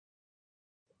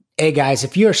Hey guys,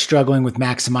 if you're struggling with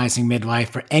maximizing midlife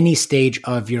for any stage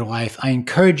of your life, I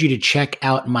encourage you to check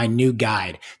out my new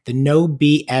guide, the No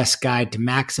BS Guide to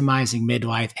Maximizing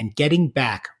Midlife and Getting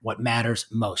Back What Matters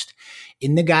Most.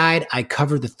 In the guide, I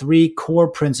cover the 3 core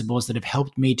principles that have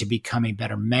helped me to become a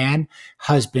better man,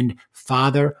 husband,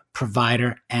 father,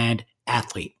 provider, and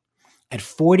athlete. At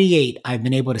 48, I've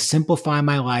been able to simplify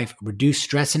my life, reduce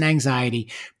stress and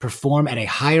anxiety, perform at a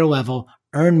higher level,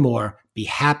 earn more, be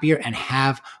happier, and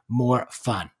have more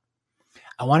fun.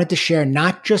 I wanted to share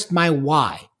not just my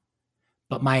why,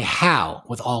 but my how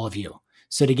with all of you.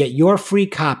 So to get your free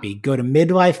copy, go to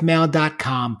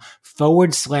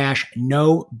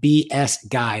midlifemail.com/no BS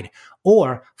guide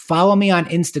or follow me on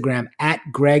Instagram at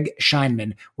Greg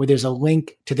Scheinman, where there's a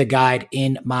link to the guide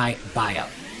in my bio.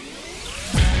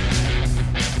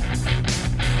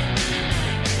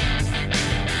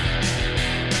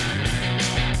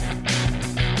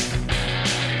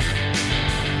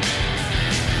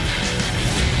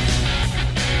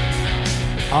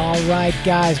 All right,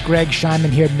 guys, Greg Scheinman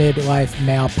here, Midlife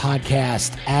Male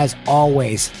Podcast. As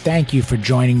always, thank you for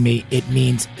joining me. It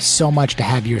means so much to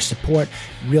have your support.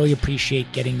 Really appreciate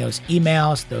getting those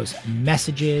emails, those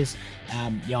messages,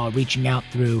 y'all reaching out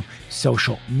through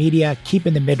social media,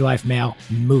 keeping the Midlife Male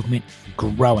movement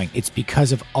growing. It's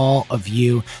because of all of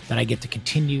you that I get to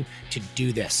continue to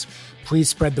do this. Please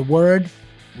spread the word.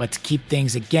 Let's keep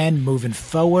things again moving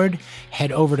forward.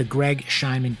 Head over to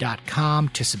gregscheinman.com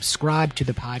to subscribe to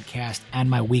the podcast and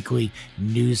my weekly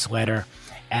newsletter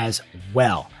as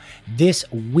well. This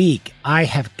week, I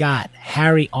have got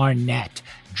Harry Arnett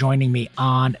joining me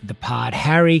on the pod.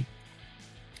 Harry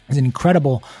has an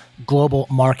incredible global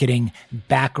marketing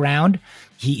background.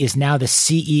 He is now the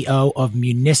CEO of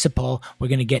Municipal. We're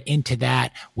going to get into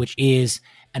that, which is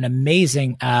an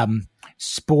amazing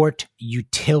sport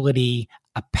utility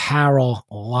apparel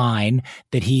line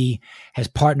that he has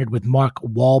partnered with Mark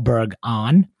Wahlberg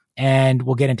on. And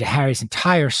we'll get into Harry's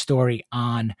entire story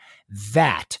on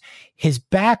that. His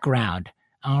background,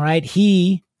 all right,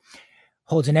 he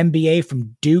holds an MBA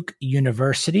from Duke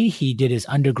University. He did his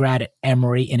undergrad at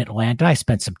Emory in Atlanta. I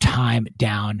spent some time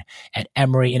down at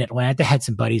Emory in Atlanta, had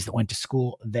some buddies that went to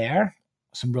school there.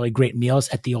 Some really great meals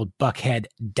at the old Buckhead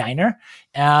Diner.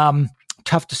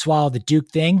 Tough to swallow the Duke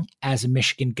thing as a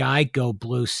Michigan guy, go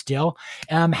blue still.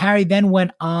 Harry then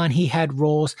went on. He had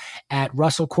roles at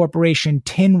Russell Corporation,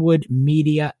 Tinwood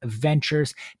Media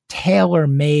Ventures,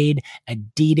 TaylorMade,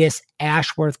 Adidas,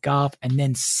 Ashworth Golf, and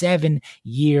then 7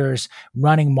 years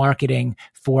running marketing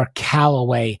for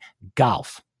Callaway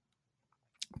Golf.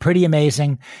 Pretty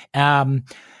amazing.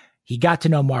 He got to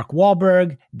know Mark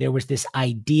Wahlberg. There was this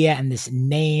idea and this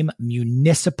name,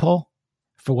 Municipal,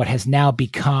 for what has now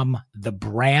become the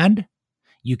brand.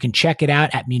 You can check it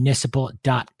out at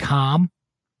municipal.com.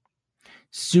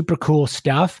 Super cool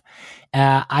stuff.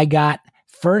 I got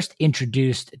first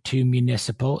introduced to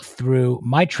Municipal through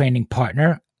my training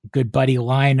partner, good buddy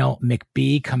Lionel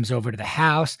McBee, comes over to the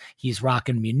house. He's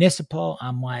rocking Municipal.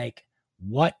 I'm like,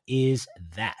 what is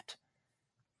that?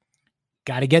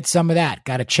 Got to get some of that.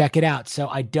 Got to check it out. So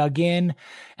I dug in,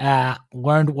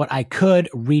 learned what I could,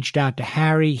 reached out to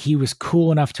Harry. He was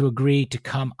cool enough to agree to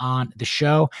come on the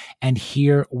show. And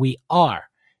here we are.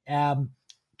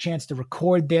 Chance to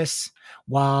record this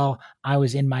while I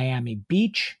was in Miami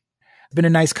Beach. It's been a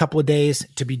nice couple of days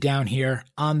to be down here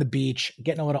on the beach,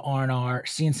 getting a little R&R,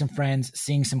 seeing some friends,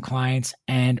 seeing some clients,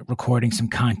 and recording some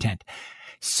content.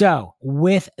 So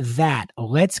with that,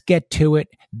 let's get to it.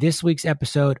 This week's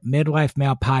episode, Midlife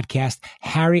Male Podcast,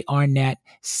 Harry Arnett,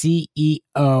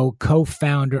 CEO,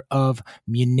 co-founder of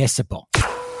Municipal.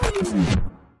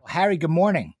 Harry, good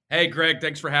morning. Hey, Greg,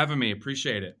 thanks for having me.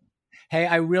 Appreciate it. Hey,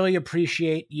 I really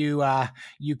appreciate you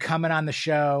you coming on the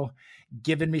show,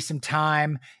 giving me some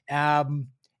time.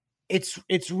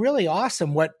 It's really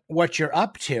awesome what you're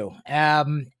up to.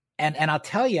 And I'll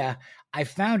tell you, I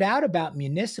found out about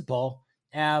Municipal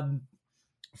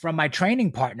from my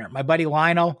training partner, my buddy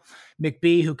Lionel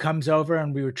McBee, who comes over,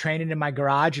 and we were training in my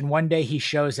garage. And one day he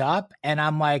shows up and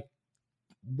I'm like,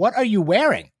 what are you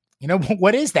wearing? You know,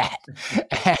 what is that?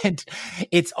 And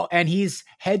he's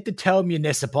head to toe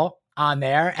Municipal on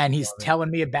there, and he's telling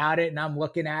me about it, and I'm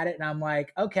looking at it and I'm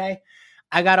like, okay,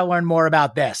 I got to learn more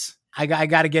about this. I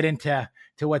got to get into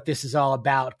what this is all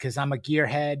about, because I'm a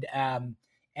gearhead.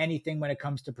 Anything when it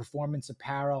comes to performance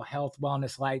apparel, health,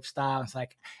 wellness, lifestyle. It's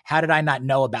like, how did I not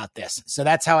know about this? So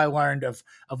that's how I learned of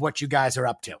what you guys are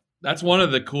up to. That's one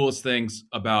of the coolest things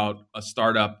about a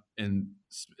startup, and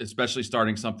especially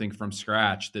starting something from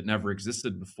scratch that never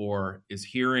existed before, is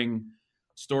hearing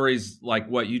stories like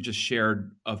what you just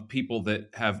shared of people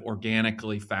that have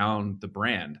organically found the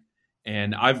brand.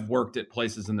 And I've worked at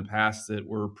places in the past that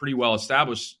were pretty well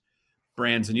established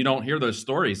brands, and you don't hear those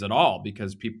stories at all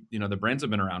because people, the brands have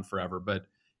been around forever. But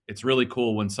it's really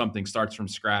cool when something starts from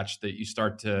scratch, that you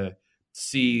start to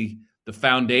see the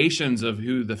foundations of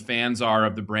who the fans are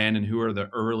of the brand and who are the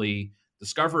early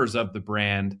discoverers of the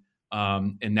brand.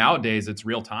 And nowadays it's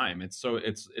real time. It's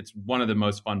one of the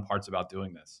most fun parts about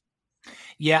doing this.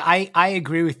 Yeah, I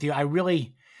agree with you. I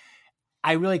really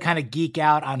kind of geek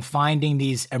out on finding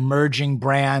these emerging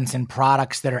brands and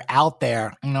products that are out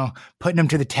there, putting them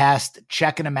to the test,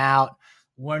 checking them out,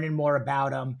 learning more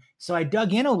about them. So I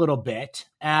dug in a little bit,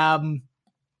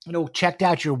 checked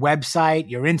out your website,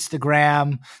 your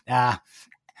Instagram,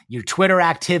 your Twitter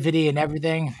activity and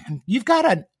everything. And you've got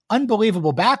an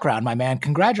unbelievable background, my man.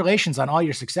 Congratulations on all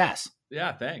your success.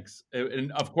 Yeah, thanks.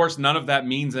 And of course, none of that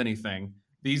means anything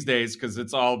these days because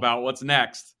it's all about what's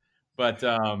next. But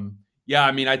yeah,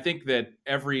 I mean, I think that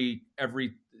every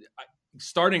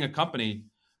starting a company,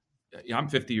 I'm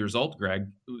 50 years old, Greg,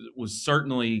 was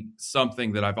certainly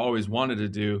something that I've always wanted to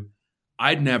do.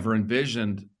 I'd never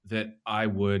envisioned that I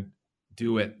would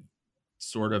do it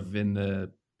sort of in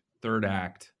the third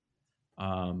act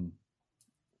of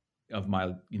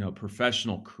my,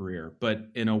 professional career. But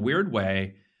in a weird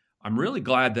way, I'm really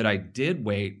glad that I did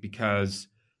wait, because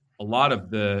a lot of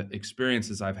the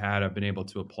experiences I've had, I've been able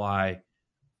to apply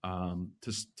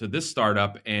to this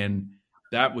startup. And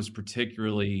that was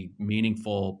particularly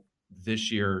meaningful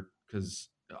this year because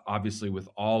obviously with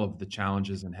all of the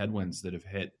challenges and headwinds that have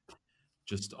hit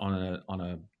just on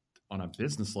a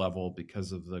business level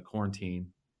because of the quarantine,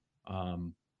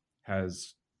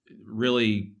 has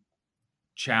really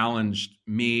challenged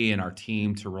me and our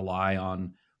team to rely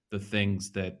on the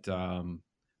things that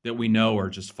we know are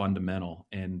just fundamental.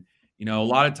 And a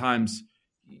lot of times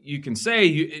you can say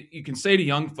to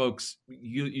young folks,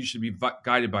 you should be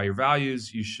guided by your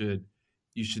values. You should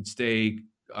stay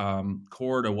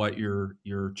core to what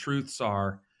your truths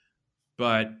are.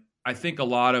 But I think a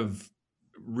lot of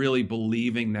really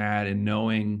believing that and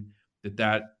knowing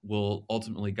that will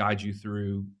ultimately guide you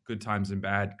through good times and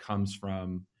bad comes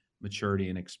from maturity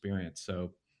and experience.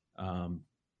 So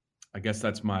I guess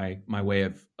that's my way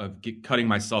of cutting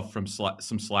myself from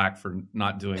some slack for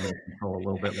not doing it until a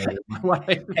little bit later in my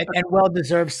life. and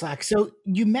well-deserved slack. So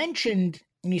you mentioned,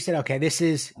 and you said, okay, this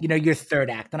is, your third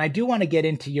act. And I do want to get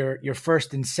into your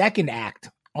first and second act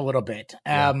a little bit.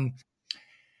 Yeah.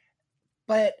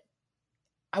 But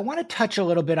I want to touch a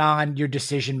little bit on your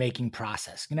decision-making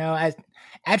process.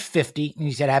 At 50, and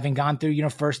you said having gone through,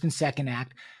 first and second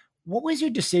act, what was your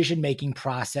decision-making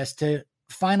process to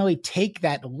finally take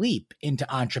that leap into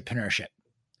entrepreneurship?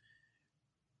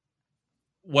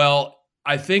 Well,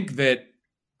 I think that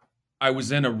I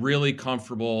was in a really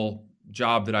comfortable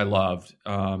job that I loved.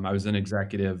 I was an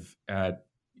executive at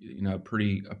a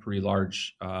pretty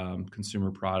large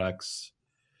consumer products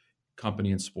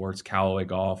company in sports, Callaway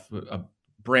Golf,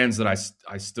 brands that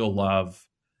I still love.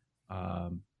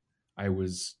 I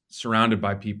was surrounded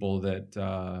by people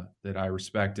that I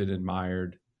respected,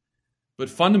 admired. But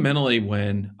fundamentally,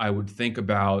 when I would think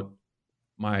about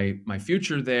my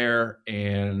future there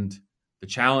and the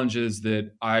challenges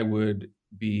that I would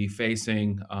be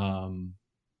facing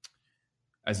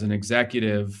as an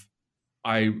executive,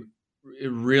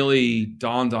 it really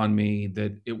dawned on me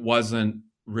that it wasn't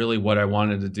really what I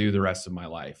wanted to do the rest of my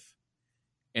life.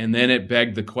 And then it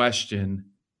begged the question,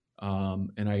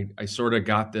 and I sort of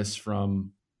got this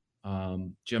from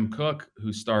Jim Koch,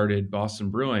 who started Boston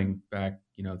Brewing back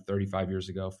 35 years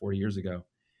ago, 40 years ago.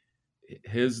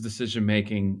 His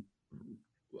decision-making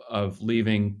of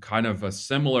leaving kind of a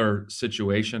similar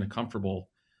situation, a comfortable,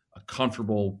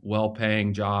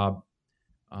 well-paying job.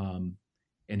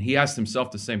 And he asked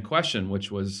himself the same question, which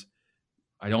was,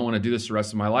 I don't want to do this the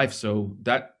rest of my life. So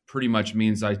that pretty much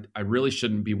means I really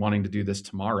shouldn't be wanting to do this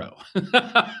tomorrow.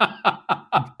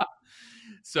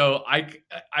 So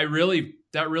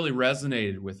that really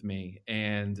resonated with me.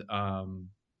 And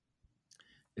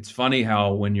it's funny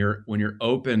how when you're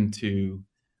open to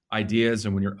ideas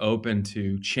and when you're open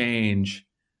to change,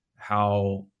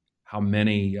 how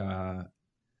your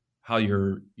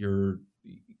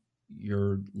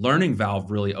learning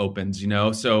valve really opens,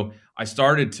 So I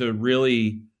started to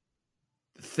really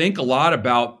think a lot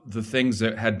about the things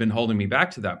that had been holding me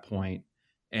back to that point,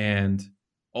 and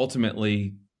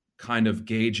ultimately kind of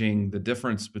gauging the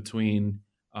difference between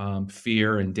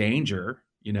fear and danger.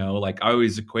 Like I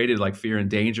always equated like fear and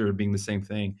danger being the same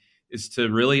thing, is to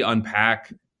really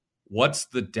unpack what's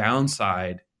the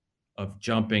downside of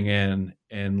jumping in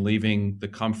and leaving the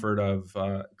comfort of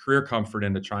career comfort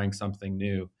into trying something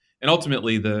new. And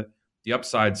ultimately the the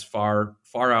upsides far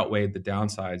outweighed the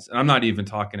downsides. And I'm not even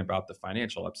talking about the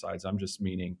financial upsides. I'm just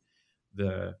meaning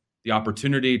the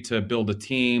opportunity to build a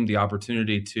team, the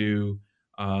opportunity to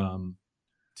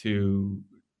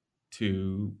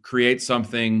create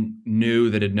something new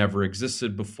that had never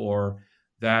existed before.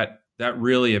 That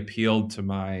really appealed to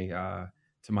my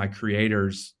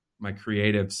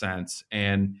creative sense,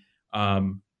 and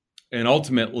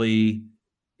ultimately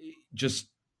just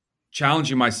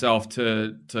challenging myself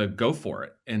to go for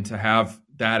it and to have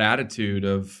that attitude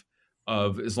of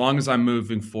as long as I'm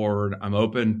moving forward, I'm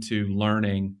open to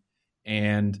learning,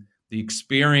 and the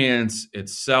experience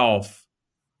itself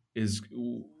is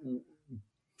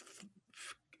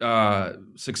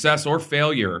success or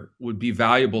failure would be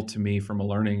valuable to me from a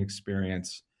learning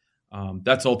experience.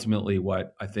 That's ultimately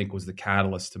what I think was the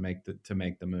catalyst to make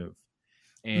the move,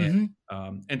 and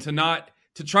and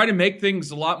to try to make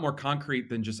things a lot more concrete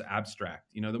than just abstract.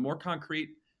 The more concrete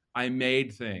I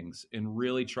made things and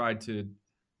really tried to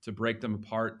break them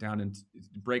apart down and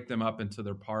break them up into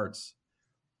their parts,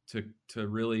 to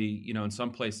really, in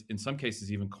some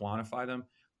cases even quantify them,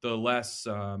 the less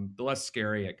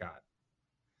scary it got.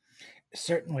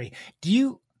 Certainly. Do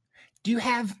you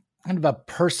have kind of a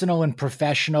personal and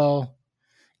professional,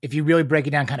 if you really break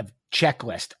it down, kind of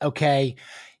checklist? Okay,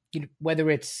 whether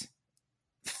it's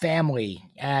family,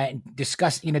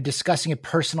 discussing it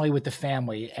personally with the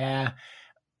family,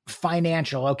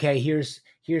 financial. Okay, here's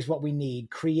what we need.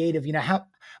 Creative. How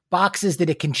boxes that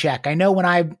it can check. I know when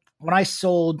I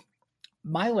sold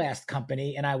my last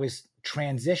company and I was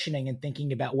transitioning and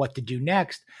thinking about what to do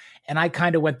next, and I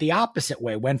kind of went the opposite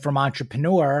way, went from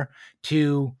entrepreneur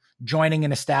to joining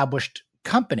an established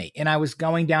company. And I was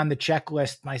going down the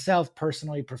checklist myself,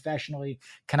 personally, professionally.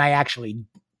 Can I actually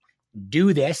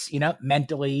do this,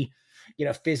 mentally,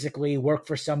 physically, work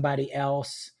for somebody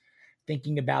else,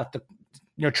 thinking about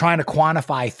trying to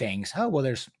quantify things. Oh, well,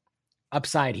 there's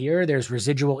upside here, there's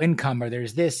residual income, or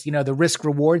there's this, the risk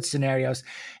reward scenarios.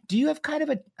 Do you have kind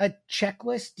of a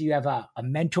checklist? Do you have a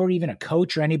mentor, even a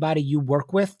coach or anybody you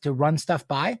work with to run stuff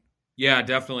by? Yeah,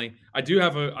 definitely.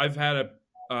 I've had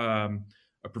a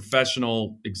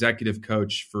professional executive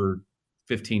coach for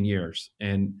 15 years.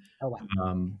 And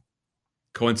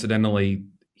coincidentally,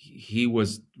 he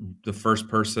was the first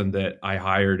person that I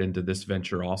hired into this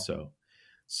venture also.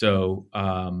 So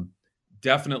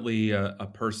definitely a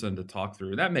person to talk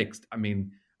through. That makes,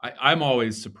 I'm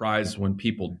always surprised when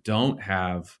people don't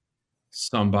have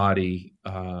somebody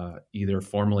either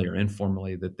formally or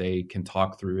informally that they can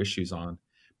talk through issues on.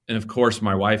 And of course,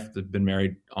 my wife, that's been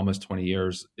married almost 20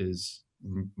 years, is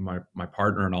my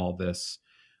partner in all of this.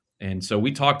 And so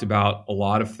we talked about a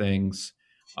lot of things.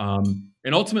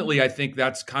 And ultimately, I think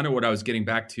that's kind of what I was getting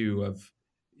back to, of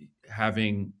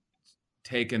having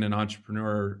taken an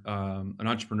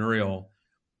entrepreneurial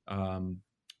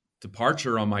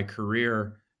departure on my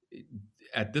career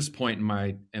at this point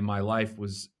in my life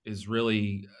is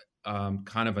really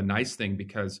kind of a nice thing,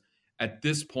 because at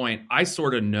this point I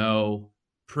sort of know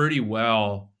pretty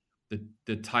well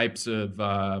the types of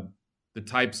the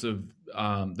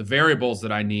variables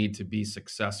that I need to be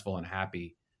successful and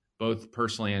happy, both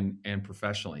personally and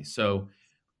professionally. So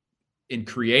in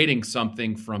creating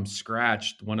something from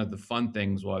scratch, one of the fun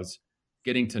things was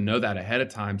getting to know that ahead of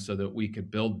time so that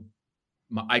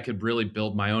I could really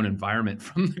build my own environment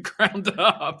from the ground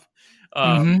up.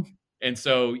 And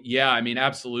so, yeah,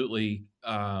 absolutely.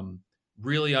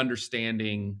 Really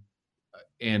understanding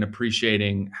and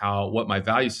appreciating what my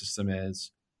value system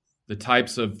is, the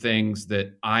types of things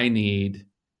that I need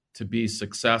to be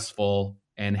successful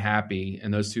and happy.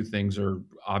 And those two things are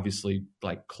obviously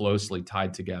like closely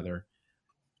tied together.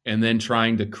 And then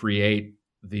trying to create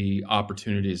the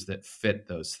opportunities that fit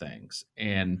those things.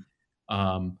 And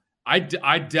I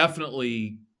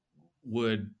definitely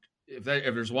would, if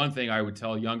there's one thing I would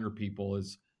tell younger people,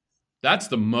 is that's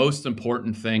the most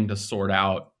important thing to sort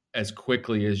out as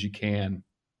quickly as you can.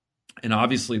 And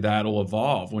obviously that'll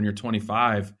evolve. When you're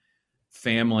 25,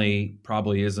 family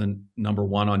probably isn't number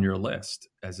one on your list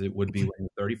as it would be when you're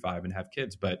 35 and have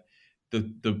kids. But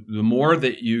the more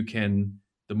that you can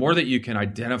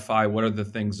identify what are the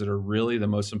things that are really the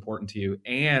most important to you,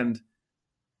 and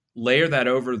layer that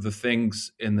over the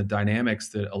things and the dynamics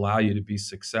that allow you to be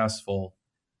successful,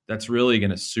 that's really going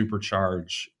to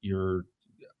supercharge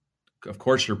of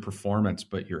course, your performance,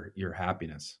 but your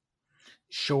happiness.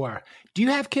 Sure. Do you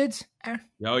have kids, Aaron?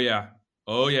 Oh yeah.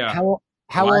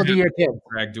 How old are your kids?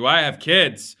 Greg, do I have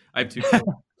kids? I have two kids.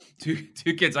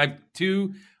 two kids. I have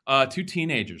two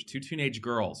teenagers, two teenage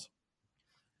girls.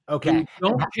 Okay. Who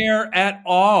don't care at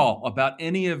all about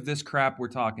any of this crap we're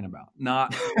talking about.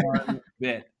 Not one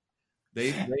bit.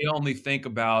 They only think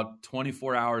about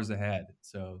 24 hours ahead.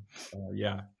 So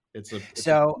yeah,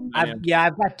 So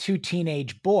I've got two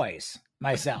teenage boys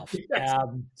myself. Yes.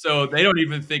 So they don't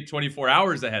even think 24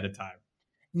 hours ahead of time.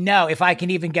 No, if I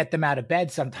can even get them out of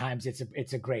bed, sometimes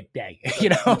it's a great day.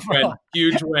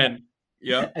 Huge win.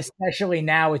 Yeah. Especially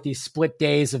now with these split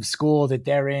days of school that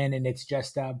they're in, and it's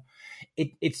just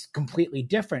it's completely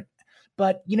different.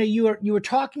 But you were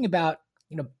talking about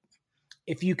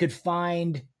if you could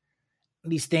find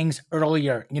these things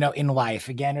earlier, in life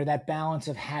again, or that balance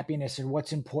of happiness or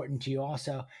what's important to you.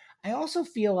 Also, I also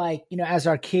feel like, as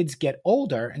our kids get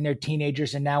older and they're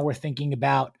teenagers and now we're thinking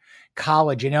about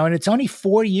college, and it's only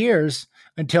 4 years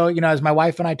until, as my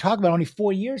wife and I talk about, only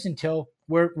 4 years until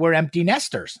we're empty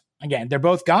nesters. Again, they're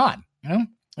both gone,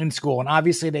 in school. And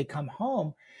obviously they come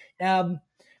home.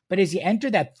 But as you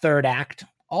enter that third act,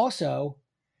 also,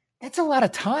 that's a lot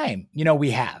of time,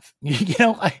 we have,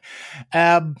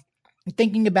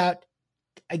 thinking about,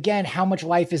 again, how much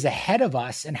life is ahead of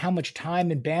us and how much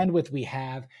time and bandwidth we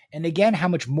have. And again, how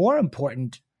much more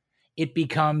important it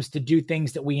becomes to do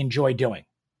things that we enjoy doing.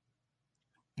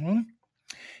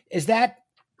 Is that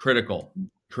critical?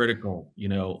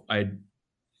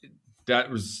 That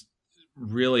was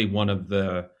really one of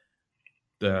the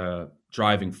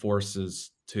driving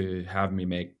forces to have me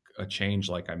make a change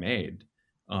like I made,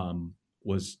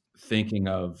 was thinking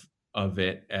of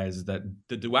it as that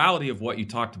the duality of what you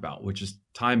talked about, which is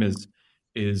time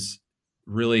is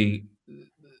really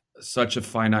such a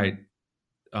finite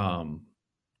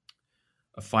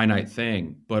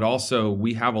thing, but also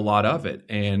we have a lot of it,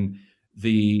 and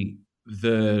the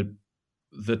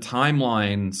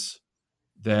timelines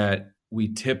that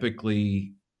we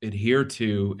typically adhere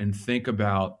to and think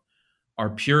about are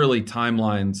purely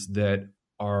timelines that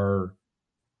are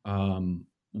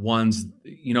ones,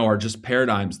 are just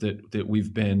paradigms that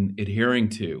we've been adhering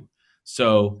to.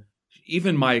 So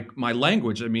even my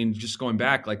language, just going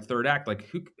back, like third act,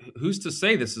 like who's to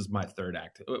say this is my third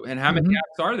act? And how many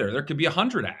acts are there? There could be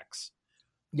 100 acts.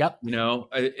 Yep.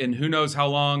 And who knows how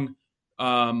long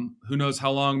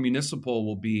Municipal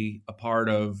will be a part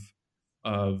of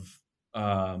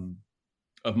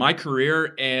my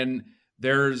career. And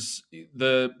there's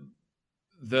the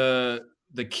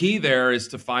key there is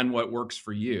to find what works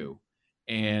for you.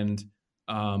 And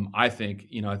I think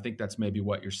that's maybe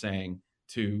what you're saying,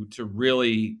 to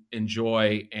really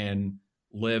enjoy and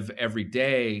live every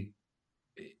day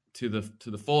to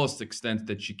the fullest extent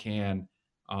that you can,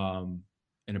 and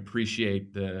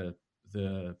appreciate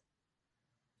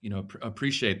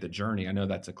appreciate the journey. I know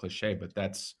that's a cliche, but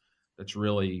it's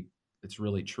really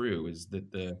true, is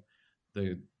that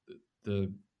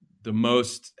the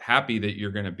most happy that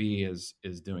you're going to be is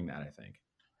doing that, I think.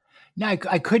 No,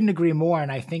 I couldn't agree more.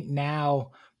 And I think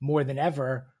now more than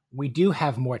ever, we do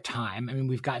have more time.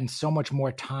 We've gotten so much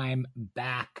more time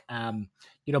back,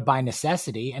 by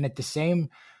necessity. And at the same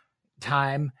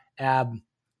time,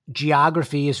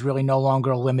 geography is really no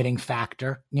longer a limiting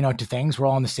factor, to things. We're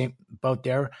all in the same boat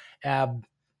there.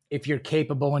 If you're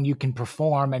capable and you can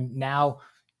perform, and now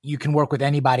you can work with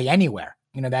anybody anywhere,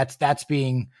 that's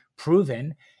being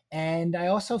proven. And I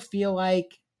also feel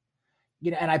like,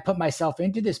 and I put myself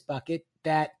into this bucket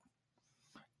that,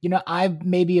 I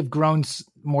maybe have grown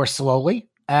more slowly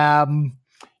in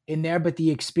there, but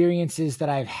the experiences that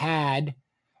I've had,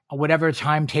 whatever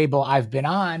timetable I've been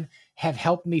on, have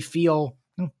helped me feel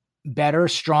better,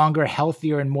 stronger,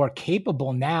 healthier, and more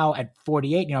capable now at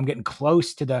 48. I'm getting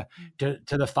close to the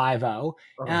 50,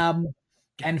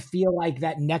 and feel like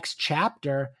that next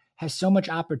chapter has so much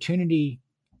opportunity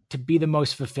to be the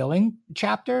most fulfilling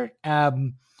chapter.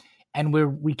 And where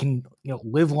we can,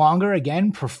 live longer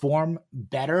again, perform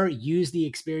better, use the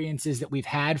experiences that we've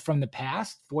had from the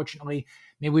past. Fortunately,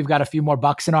 maybe we've got a few more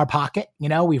bucks in our pocket.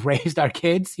 We've raised our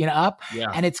kids, up,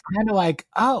 and it's kind of like,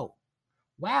 oh,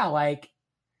 wow, like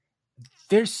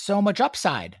there's so much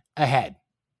upside ahead.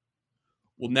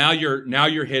 Well, now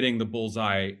you're hitting the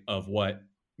bullseye of what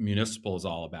Municipal is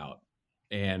all about.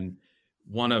 And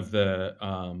one of the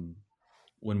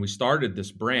when we started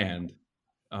this brand,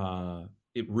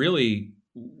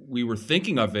 we were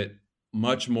thinking of it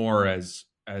much more as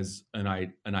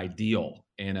an ideal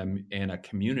and a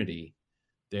community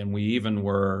than we even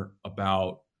were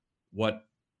about what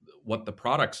the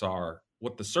products are,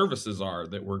 what the services are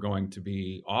that we're going to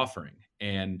be offering.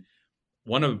 And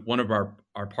one of our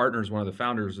partners, one of the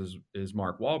founders is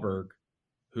Mark Wahlberg,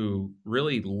 who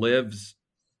really lives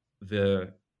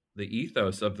the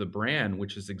ethos of the brand,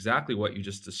 which is exactly what you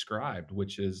just described,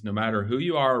 which is no matter who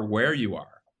you are, or where you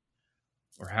are,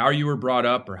 or how you were brought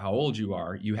up, or how old you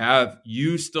are,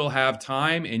 you still have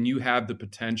time, and you have the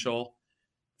potential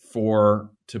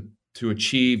to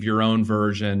achieve your own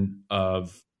version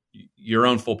of your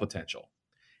own full potential.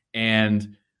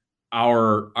 And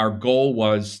our goal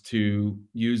was to,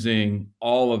 using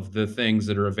all of the things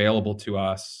that are available to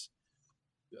us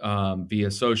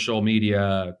via social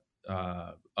media,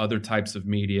 other types of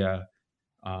media,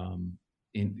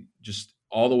 in just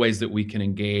all the ways that we can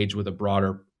engage with a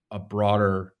broader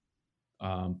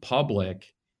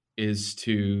public, is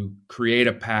to create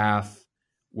a path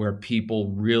where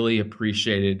people really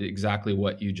appreciated exactly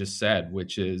what you just said,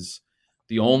 which is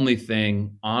the only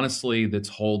thing, honestly, that's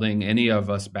holding any of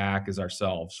us back is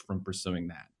ourselves from pursuing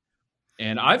that.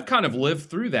 And I've kind of lived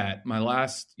through that my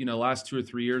last 2 or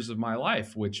 3 years of my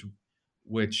life, which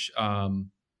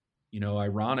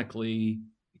ironically,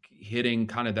 hitting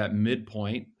kind of that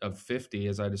midpoint of 50,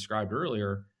 as I described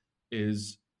earlier,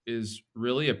 is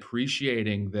really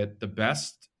appreciating that the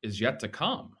best is yet to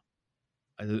come.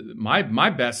 My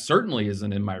best certainly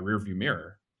isn't in my rearview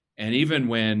mirror. And even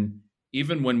when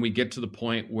we get to the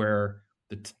point where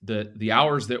the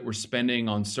hours that we're spending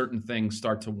on certain things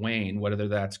start to wane, whether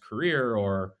that's career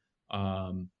or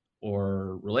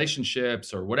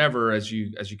relationships or whatever, as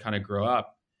you kind of grow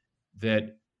up,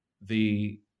 that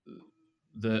the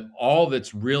all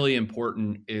that's really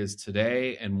important is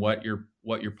today and what you're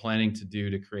planning to do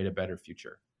to create a better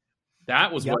future.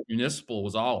 That was what Municipal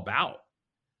was all about.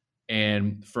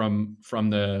 And from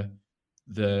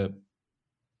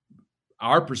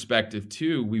our perspective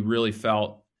too, we really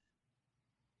felt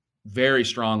very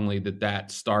strongly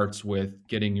that starts with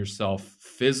getting yourself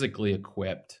physically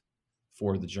equipped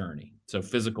for the journey. So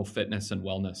physical fitness and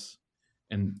wellness.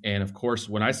 And of course,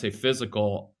 when I say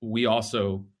physical, we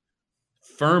also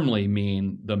firmly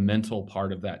mean the mental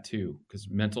part of that too, because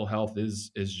mental health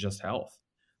is just health.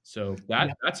 So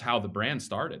that's how the brand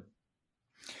started.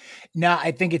 No,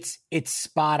 I think it's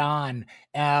spot on.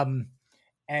 And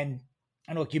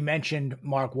look, you mentioned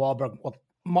Mark Wahlberg. Well,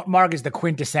 Mark is the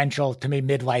quintessential, to me,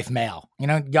 midlife male,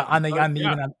 on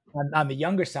the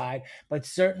younger side, but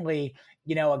certainly,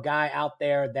 a guy out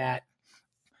there that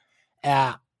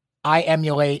I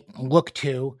emulate, look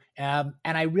to. And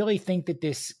I really think that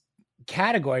this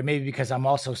category, maybe because I'm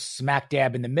also smack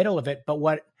dab in the middle of it, but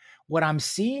what I'm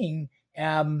seeing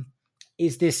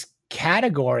is this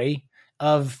category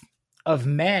of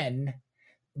men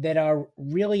that are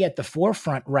really at the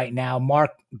forefront right now,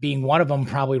 Mark being one of them,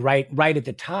 probably right at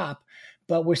the top.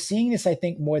 But we're seeing this, I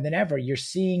think, more than ever. You're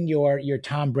seeing your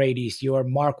Tom Brady's, your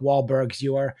Mark Wahlberg's,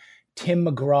 your Tim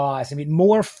McGraw's. I mean,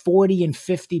 more 40 and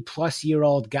 50 plus year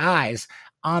old guys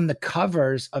on the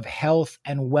covers of health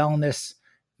and wellness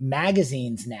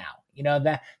magazines now.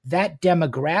 That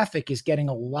demographic is getting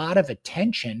a lot of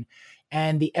attention,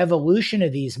 and the evolution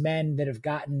of these men that have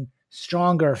gotten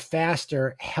stronger,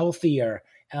 faster, healthier,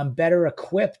 better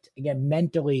equipped, again,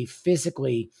 mentally,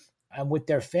 physically, with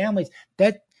their families,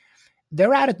 that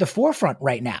they're out at the forefront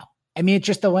right now. I mean, it's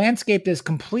just the landscape has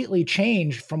completely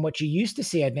changed from what you used to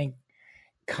see, I think,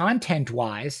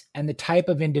 content-wise, and the type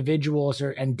of individuals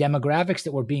and demographics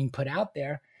that were being put out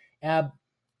there.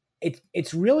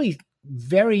 It's really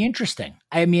very interesting.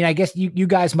 I mean, I guess you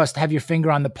guys must have your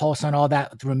finger on the pulse on all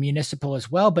that through Municipal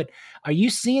as well, but are you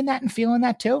seeing that and feeling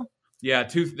that too? Yeah,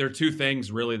 there are two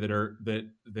things really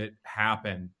that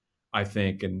happen, I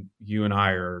think, and you and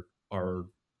I are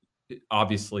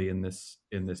obviously in this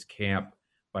camp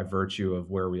by virtue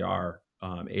of where we are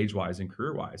age-wise and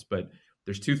career-wise. But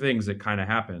there's two things that kind of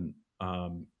happen,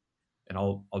 and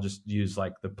I'll just use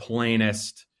like the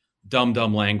plainest dumb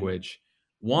language.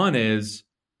 One is,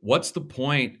 what's the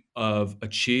point of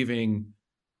achieving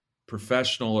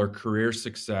professional or career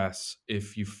success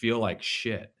if you feel like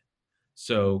shit?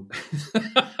 So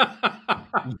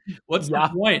what's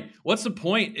the point? What's the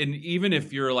point? And even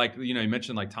if you're like, you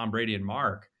mentioned like Tom Brady and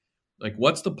Mark, like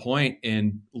what's the point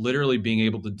in literally being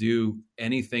able to do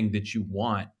anything that you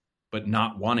want, but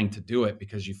not wanting to do it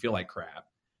because you feel like crap?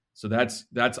 So that's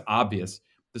obvious.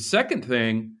 The second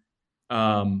thing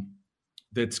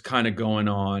that's kind of going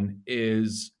on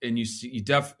is, and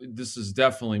this is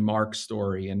definitely Mark's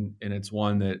story, and it's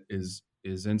one that is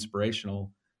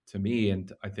inspirational to me,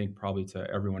 and I think probably to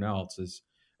everyone else, is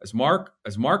as Mark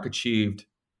achieved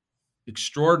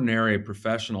extraordinary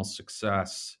professional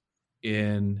success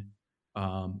in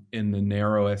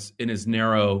his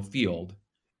narrow field.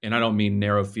 And I don't mean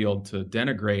narrow field to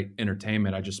denigrate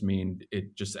entertainment. I just mean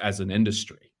it just as an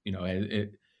industry,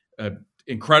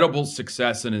 incredible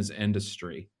success in his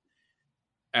industry.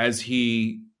 As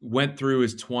he went through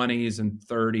his 20s and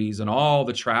 30s and all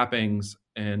the trappings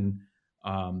and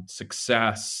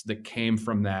success that came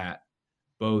from that,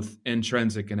 both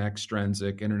intrinsic and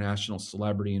extrinsic, international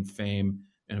celebrity and fame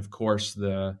and of course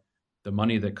the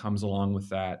money that comes along with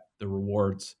that, the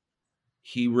rewards,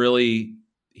 he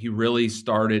really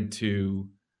started to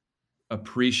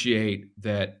appreciate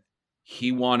that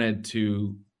he wanted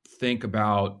to think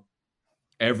about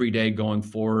every day going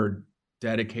forward,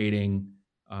 dedicating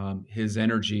his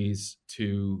energies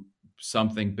to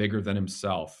something bigger than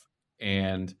himself,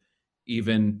 and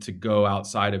even to go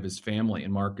outside of his family.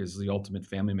 And Mark is the ultimate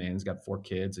family man. He's got 4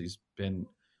 kids. He's been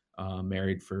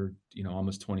married for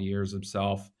almost 20 years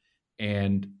himself,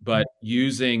 but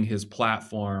using his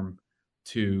platform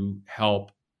to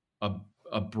help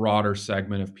a broader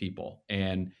segment of people.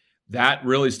 And that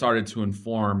really started to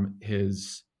inform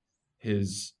his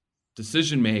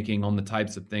decision making on the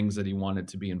types of things that he wanted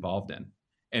to be involved in.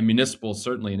 And Municipal is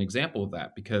certainly an example of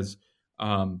that, because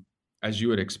as you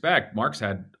would expect, Mark's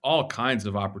had all kinds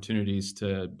of opportunities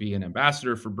to be an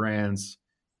ambassador for brands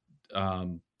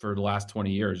for the last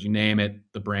 20 years. You name it,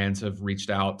 the brands have reached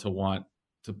out to want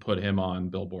to put him on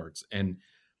billboards. And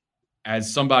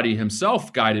as somebody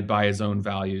himself guided by his own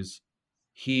values,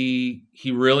 he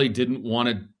really didn't want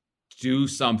to do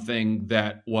something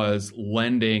that was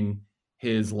lending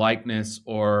his likeness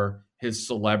or his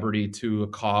celebrity to a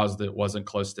cause that wasn't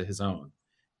close to his own.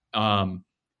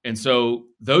 And so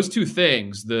those two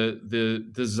things, the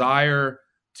desire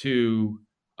to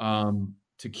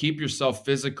keep yourself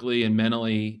physically and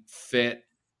mentally fit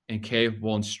and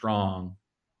capable and strong,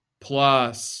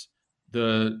 plus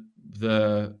the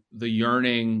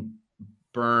yearning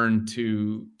burn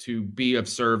to be of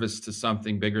service to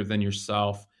something bigger than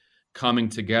yourself, coming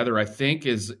together, I think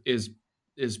is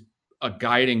a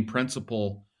guiding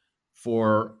principle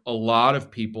for a lot of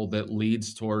people that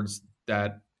leads towards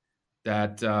that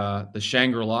the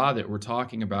Shangri-La that we're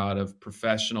talking about of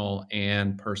professional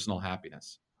and personal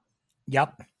happiness.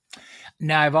 Yep.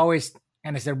 Now, I've always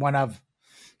kind of said one of,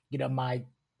 my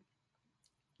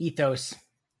ethos,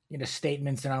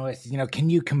 statements and all this, can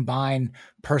you combine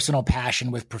personal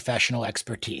passion with professional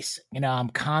expertise? I'm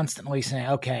constantly saying,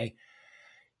 okay,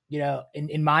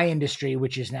 in my industry,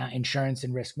 which is now insurance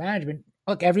and risk management,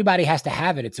 look, everybody has to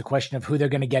have it. It's a question of who they're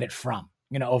going to get it from,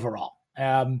 overall,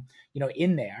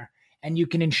 in there, and you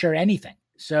can insure anything.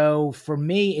 So for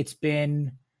me, it's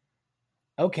been,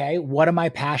 okay, what am I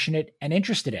passionate and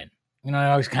interested in?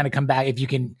 I always kind of come back, if you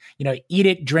can, eat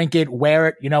it, drink it, wear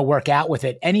it, work out with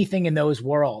it, anything in those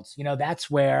worlds, that's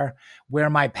where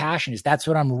my passion is. That's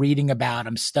what I'm reading about.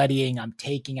 I'm studying, I'm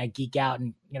taking, I geek out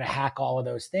and, hack all of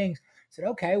those things. I said,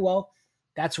 okay, well,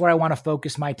 that's where I want to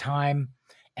focus my time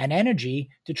and energy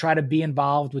to try to be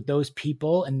involved with those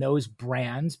people and those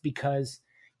brands, because,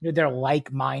 they're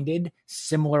like-minded,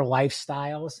 similar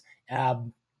lifestyles.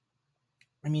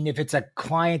 If it's a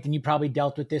client, and you probably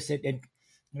dealt with this in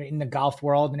the golf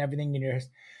world and everything,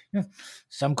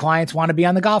 some clients want to be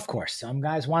on the golf course. Some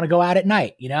guys want to go out at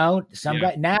night, guys.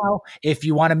 Now, if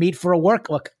you want to meet for a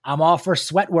look, I'm all for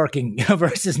sweat working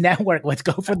versus network. Let's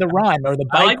go for the run or the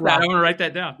bike ride. I'm going to write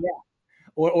that down. Yeah.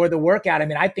 Or the workout.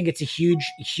 I think it's a huge,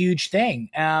 huge thing.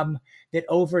 That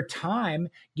over time,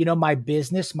 my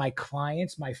business, my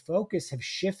clients, my focus have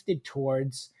shifted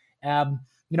towards,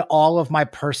 all of my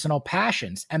personal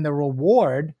passions, and the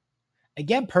reward,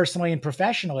 again, personally and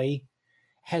professionally,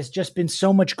 has just been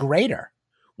so much greater.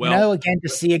 Well, again, to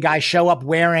see a guy show up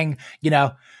wearing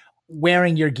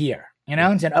your gear,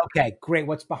 and said, okay, great.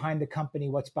 What's behind the company?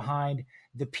 What's behind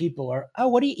the people? Or, oh,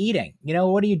 what are you eating?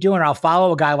 What are you doing? Or I'll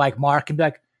follow a guy like Mark and be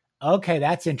like, okay,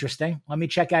 that's interesting. Let me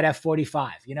check out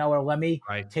F45, or let me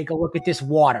take a look at this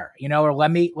water, or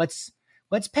let's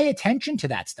pay attention to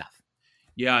that stuff.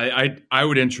 Yeah. I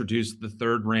would introduce the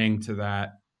third ring to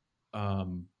that,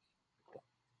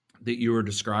 that you were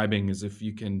describing, is if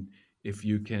you can,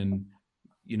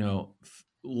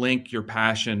 link your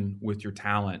passion with your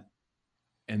talent,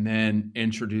 and then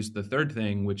introduce the third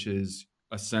thing, which is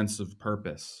a sense of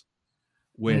purpose,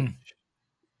 which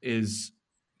is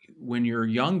when you're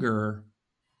younger.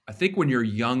 I think when you're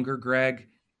younger, Greg,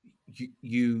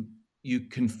 you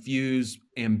confuse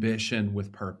ambition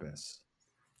with purpose,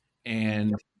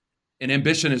 and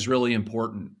ambition is really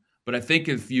important. But I think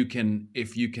if you can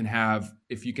have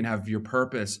your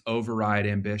purpose override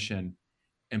ambition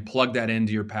and plug that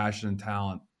into your passion and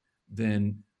talent,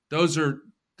 then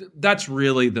that's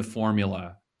really the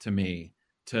formula to me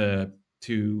to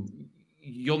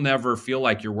you'll never feel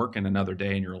like you're working another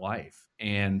day in your life.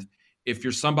 And if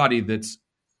you're somebody that's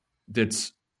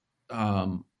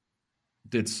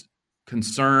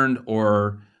concerned,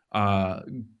 or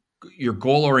your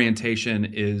goal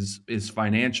orientation is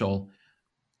financial,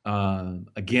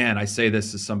 again, I say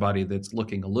this as somebody that's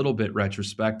looking a little bit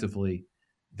retrospectively,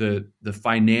 the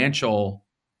financial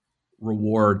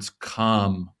rewards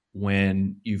come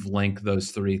when you've linked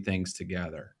those three things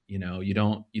together. You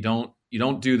don't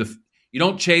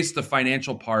chase the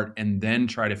financial part and then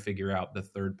try to figure out the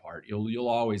third part. You'll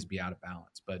always be out of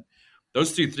balance. But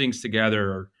those two things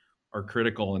together are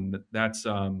critical, and that's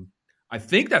I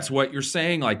think that's what you're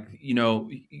saying. Like, your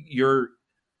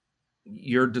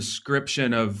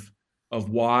description of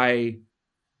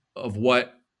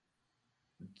what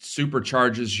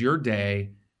supercharges your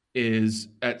day is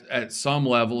at some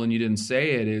level, and you didn't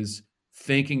say it, is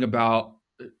thinking about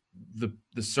the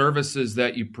services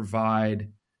that you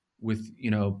provide with,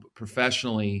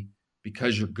 professionally,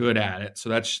 because you're good at it. So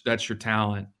that's your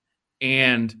talent.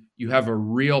 And you have a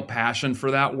real passion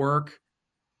for that work.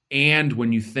 And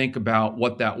when you think about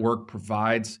what that work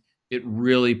provides, it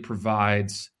really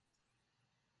provides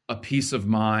a peace of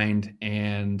mind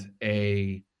and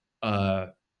a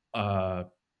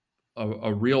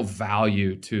real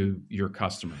value to your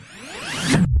customer.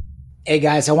 Hey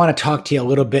guys, I want to talk to you a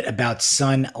little bit about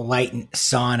Sunlighten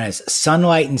Saunas.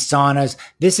 Sunlighten Saunas,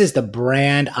 this is the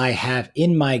brand I have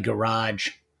in my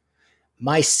garage.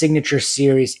 My signature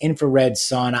series infrared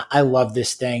sauna. I love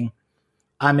this thing.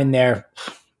 I'm in there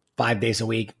 5 days a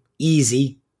week.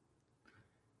 Easy.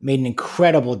 Made an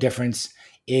incredible difference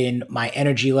in my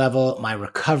energy level, my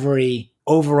recovery,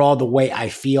 overall the way I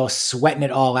feel, sweating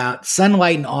it all out.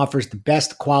 Sunlighten offers the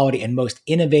best quality and most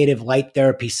innovative light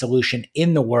therapy solution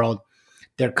in the world.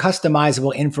 Their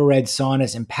customizable infrared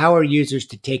saunas empower users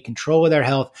to take control of their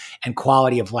health and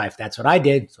quality of life. That's what I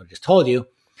did, so I just told you.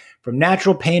 From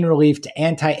natural pain relief to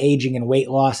anti-aging and weight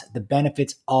loss, the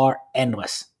benefits are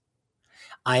endless.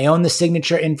 I own the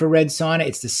signature infrared sauna.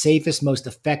 It's the safest, most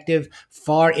effective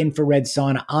far infrared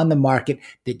sauna on the market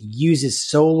that uses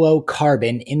solo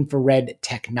carbon infrared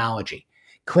technology.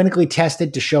 Clinically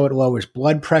tested to show it lowers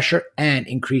blood pressure and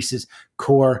increases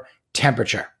core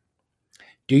temperature.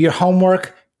 Do your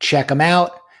homework, check them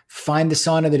out, find the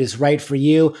sauna that is right for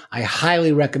you. I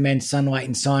highly recommend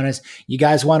Sunlighten Saunas. You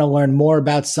guys want to learn more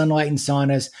about Sunlighten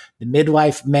Saunas, the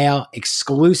Midlife Male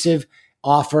exclusive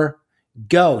offer,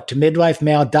 go to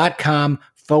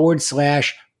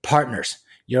midlifemale.com/partners.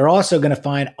 You're also going to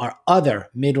find our other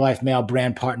Midlife Male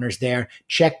brand partners there.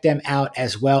 Check them out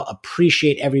as well.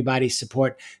 Appreciate everybody's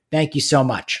support. Thank you so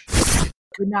much.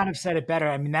 Could not have said it better.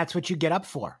 I mean, that's what you get up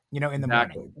for, in the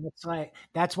morning.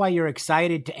 That's why you're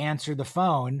excited to answer the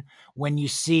phone when you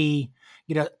see,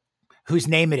 whose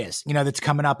name it is, that's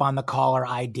coming up on the caller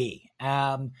ID,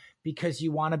 because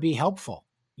you want to be helpful.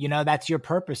 That's your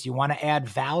purpose. You want to add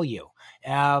value.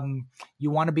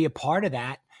 You want to be a part of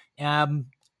that. And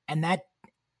that,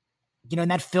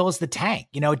 and that fills the tank.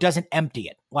 It doesn't empty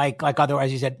it. Like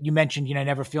otherwise, you said, you mentioned,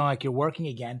 never feeling like you're working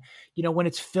again. When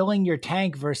it's filling your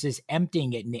tank versus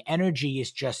emptying it, and the energy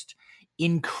is just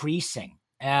increasing,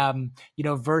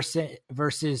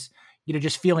 versus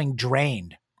just feeling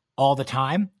drained all the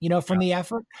time, from the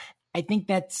effort. I think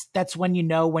that's when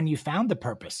when you found the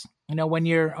purpose. When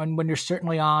you're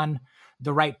certainly on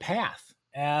the right path.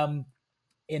 In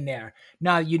there.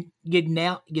 No, you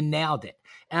nailed it.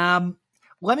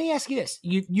 Let me ask you this.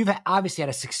 You've obviously had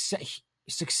a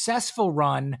successful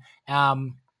run,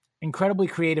 incredibly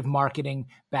creative marketing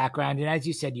background. And as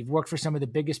you said, you've worked for some of the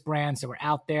biggest brands that were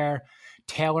out there,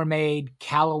 TaylorMade,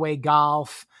 Callaway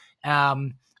Golf,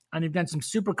 and you've done some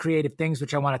super creative things,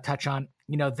 which I want to touch on,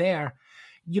 there.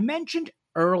 You mentioned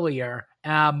earlier,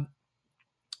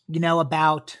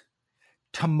 about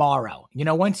tomorrow,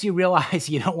 once you realize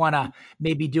you don't want to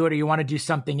maybe do it or you want to do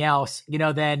something else,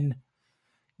 then,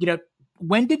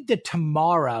 when did the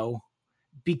tomorrow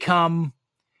become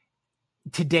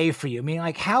today for you? I mean,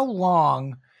 like, how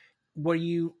long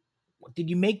did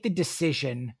you make the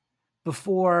decision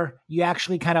before you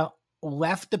actually kind of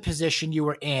left the position you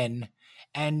were in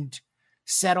and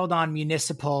settled on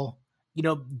Municipal,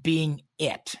 being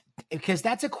it? Because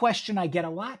that's a question I get a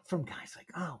lot from guys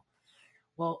like, oh,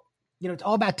 well, it's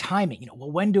all about timing.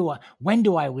 Well, when do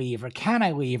I leave, or can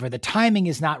I leave, or the timing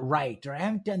is not right, or I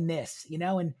haven't done this,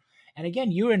 and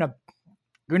again, you're in a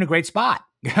great spot,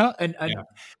 an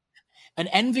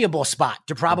enviable spot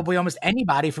to probably almost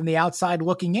anybody from the outside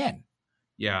looking in.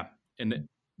 Yeah. And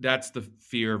that's the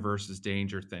fear versus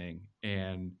danger thing.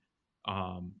 And,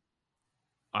 I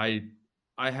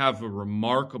have a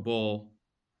remarkable,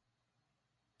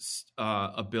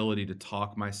 ability to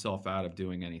talk myself out of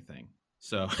doing anything.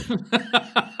 So,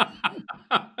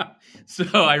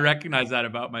 I recognize that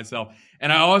about myself.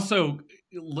 And I also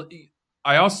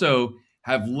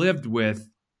have lived with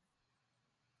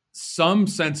some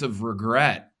sense of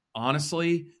regret,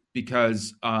 honestly,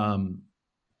 because one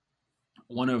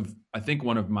of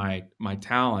my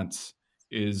talents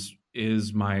is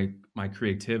is my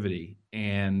creativity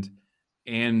and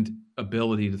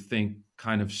ability to think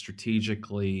kind of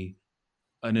strategically,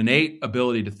 an innate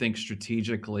ability to think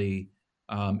strategically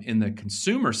in the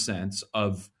consumer sense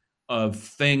of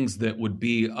things that would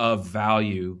be of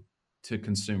value to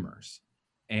consumers.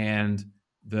 And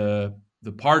the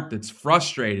part that's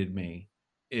frustrated me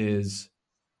is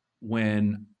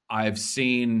when I've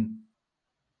seen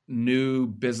new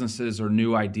businesses or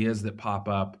new ideas that pop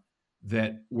up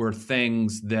that were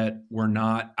things that were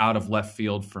not out of left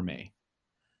field for me.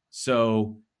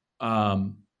 So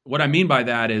what I mean by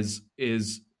that is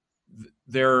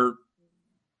there are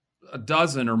a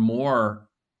dozen or more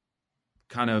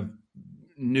kind of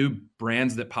new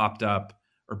brands that popped up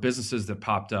or businesses that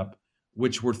popped up,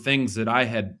 which were things that I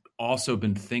had also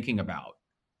been thinking about.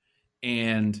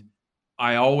 And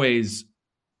I always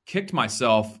kicked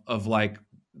myself of like,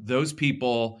 those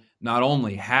people not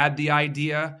only had the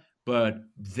idea, but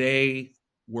they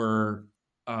were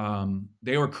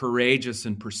courageous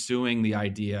in pursuing the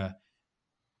idea,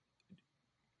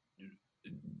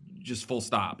 just full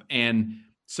stop. And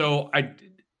so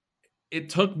it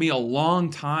took me a long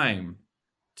time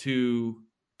to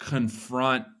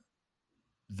confront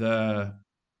the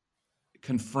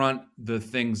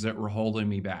things that were holding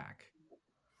me back,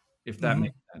 if that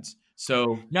makes sense.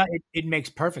 So no, it makes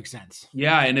perfect sense.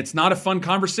 Yeah. And it's not a fun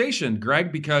conversation,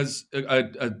 Greg, because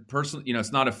a person,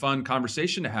 it's not a fun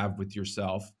conversation to have with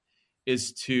yourself,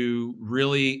 is to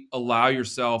really allow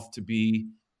yourself to be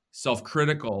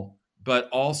self-critical, but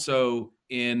also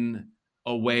in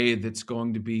a way that's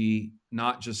going to be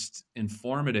not just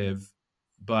informative,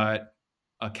 but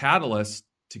a catalyst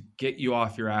to get you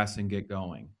off your ass and get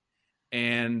going.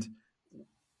 And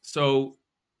so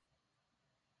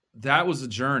that was a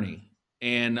journey.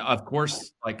 And of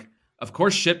course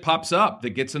shit pops up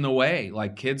that gets in the way.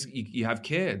 Like kids, you have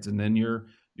kids, and then your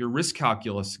risk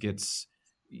calculus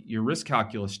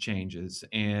changes,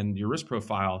 and your risk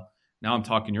profile. Now I'm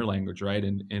talking your language, right?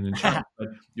 And insurance, but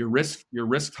your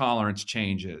risk tolerance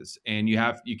changes, and you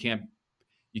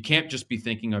can't just be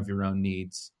thinking of your own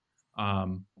needs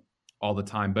all the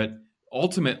time. But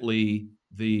ultimately,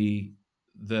 the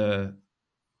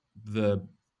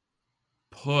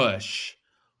push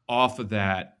off of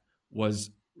that was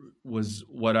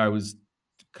what I was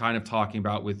kind of talking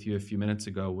about with you a few minutes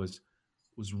ago, was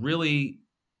really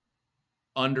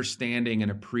understanding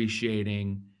and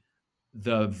appreciating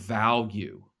the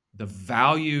value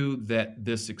that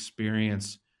this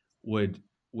experience would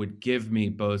give me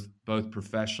both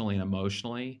professionally and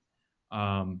emotionally,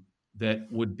 that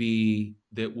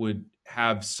would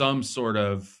have some sort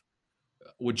of,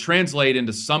 would translate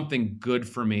into something good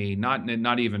for me,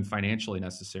 not even financially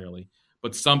necessarily,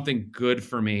 but something good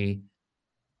for me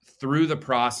through the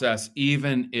process,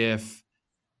 even if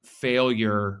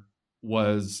failure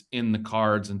was in the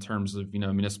cards in terms of,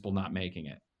 Municipal not making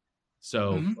it.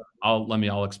 So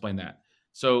I'll explain that.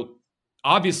 So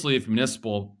obviously if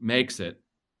Municipal makes it,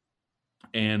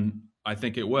 and I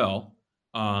think it will,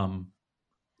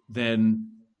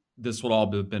 then this would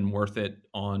all have been worth it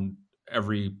on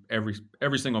every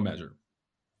single measure.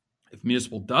 If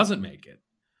Municipal doesn't make it,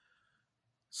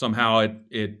 somehow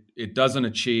it doesn't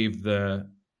achieve the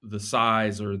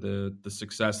size or the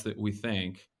success that we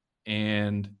think,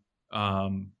 and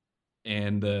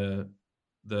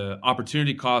the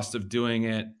opportunity cost of doing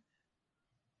it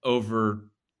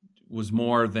was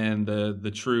more than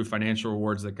the true financial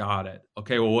rewards that got it.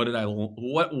 Okay, well,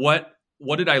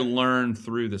 what did I learn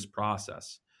through this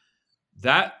process?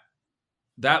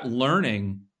 That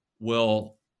learning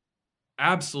will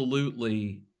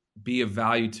absolutely be of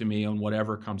value to me on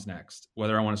whatever comes next.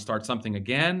 Whether I want to start something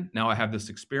again, now I have this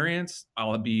experience,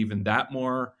 I'll be even that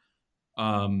more,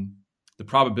 the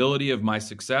probability of my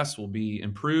success will be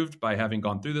improved by having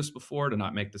gone through this before, to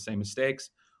not make the same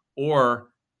mistakes, or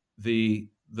the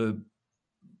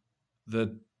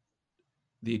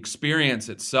experience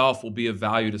itself will be of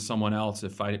value to someone else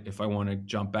if I want to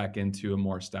jump back into a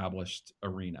more established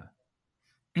arena.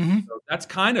 So that's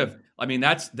kind of,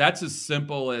 that's as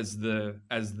simple as the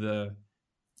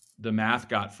math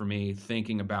got for me,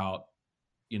 thinking about,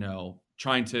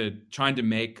 trying to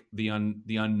make the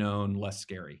unknown less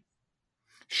scary.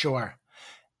 Sure.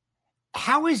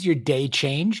 How has your day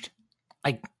changed?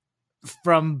 Like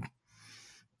from,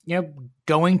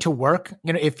 going to work,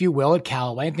 if you will, at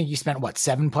Callaway. I think you spent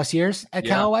 7+ years at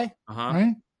Callaway?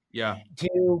 Right? Yeah.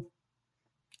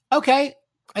 Okay.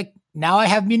 Like now I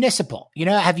have Municipal,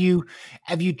 have you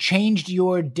changed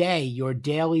your day, your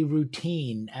daily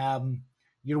routine,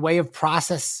 your way of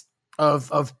process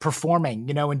of performing,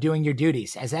 and doing your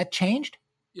duties? Has that changed?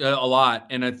 Yeah, a lot.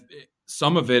 And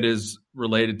some of it is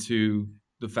related to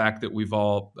the fact that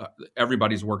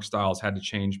everybody's work styles had to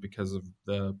change because of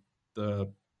the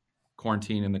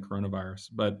quarantine and the coronavirus.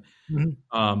 But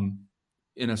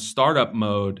in a startup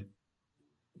mode,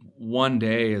 one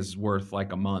day is worth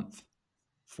like a month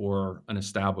for an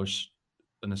established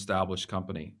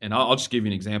company. And I'll just give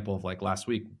you an example of like last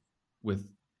week with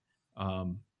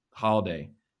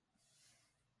Holiday.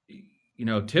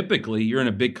 Typically you're in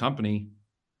a big company,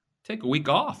 take a week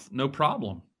off, no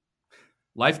problem.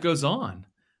 Life goes on.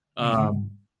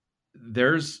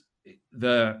 There's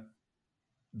the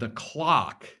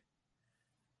clock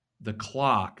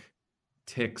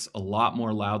ticks a lot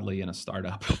more loudly in a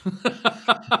startup.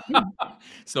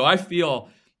 So I feel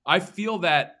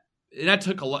that, and that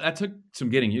took some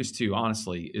getting used to,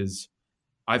 honestly, is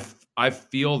I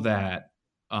feel that,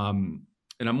 and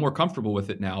I'm more comfortable with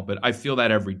it now, but I feel that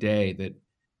every day, that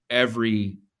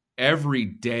every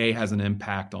day has an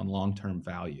impact on long-term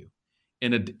value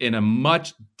in a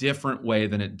much different way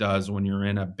than it does when you're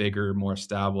in a bigger, more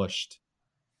established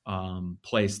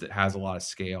place that has a lot of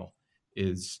scale.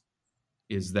 Is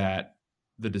that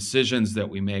the decisions that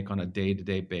we make on a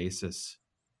day-to-day basis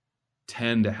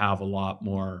tend to have a lot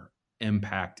more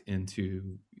impact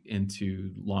into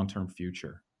long-term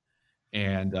future.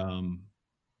 And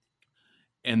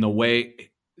the way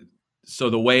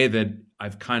that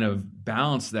I've kind of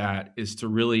balanced that is to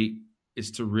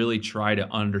really try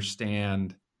to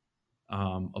understand,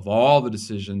 of all the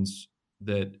decisions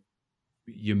that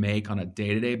you make on a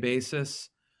day-to-day basis,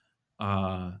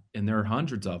 and there are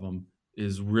hundreds of them,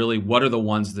 is really what are the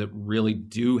ones that really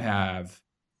do have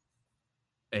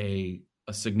a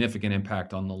significant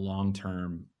impact on the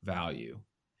long-term value.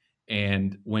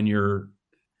 And when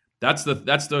that's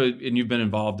the and you've been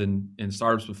involved in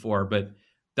startups before, but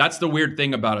that's the weird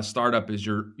thing about a startup is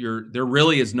there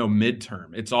really is no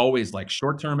midterm. It's always like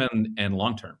short-term and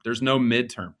long-term. There's no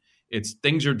midterm. It's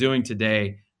things you're doing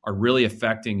today are really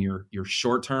affecting your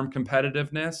short-term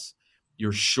competitiveness,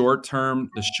 the short-term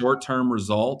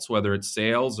results, whether it's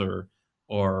sales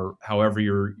or however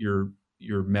you're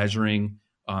measuring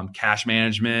cash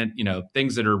management,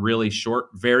 things that are really short,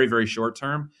 very, very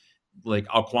short-term. Like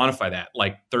I'll quantify that,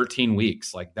 like 13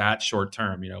 weeks, like that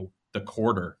short-term, the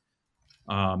quarter.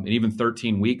 And even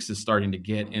 13 weeks is starting to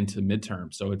get into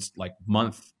midterm. So it's like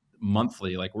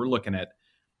monthly, like we're looking at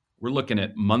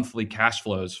monthly cash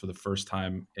flows for the first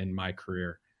time in my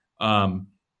career. And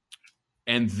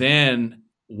then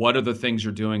what are the things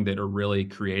you're doing that are really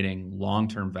creating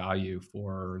long-term value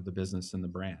for the business and the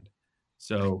brand?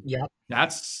 So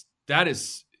that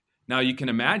is, now you can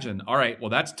imagine, all right, well,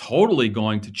 that's totally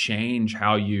going to change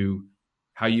how you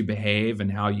behave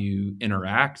and how you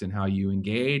interact and how you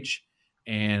engage.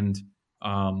 And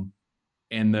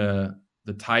the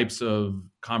types of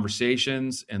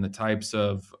conversations and the types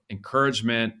of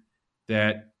encouragement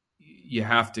that you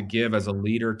have to give as a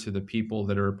leader to the people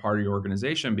that are a part of your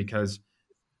organization, because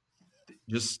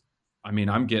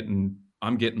I'm getting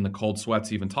the cold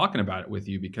sweats even talking about it with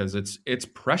you, because it's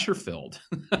pressure filled.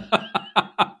 So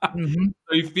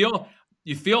you feel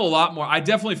a lot more. I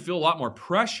definitely feel a lot more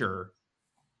pressure.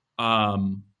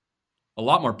 A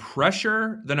lot more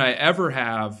pressure than I ever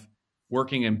have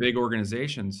working in big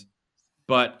organizations.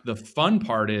 But the fun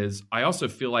part is I also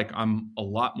feel like I'm a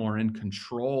lot more in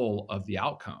control of the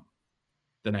outcome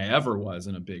than I ever was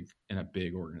in a big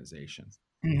organization.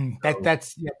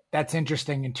 That's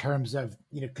interesting in terms of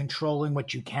controlling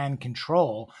what you can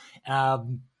control,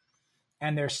 and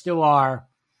there still are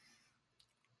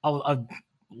a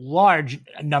large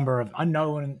number of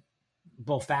unknowable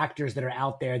factors that are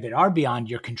out there that are beyond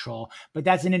your control. But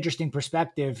that's an interesting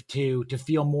perspective to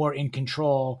feel more in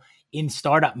control in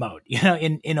startup mode,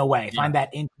 in a way. Find that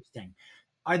interesting.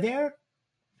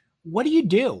 What do you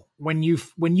do when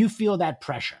you feel that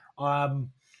pressure? Are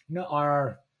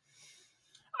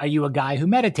you a guy who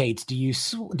meditates? Do you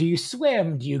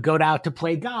swim? Do you go out to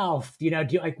play golf?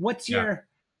 What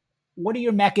are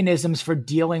your mechanisms for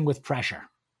dealing with pressure?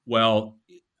 Well,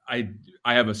 I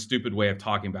have a stupid way of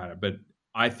talking about it, but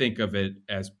I think of it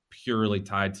as purely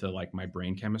tied to like my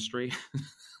brain chemistry.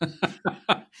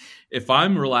 If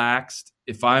I'm relaxed,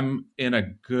 if I'm in a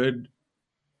good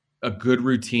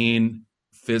routine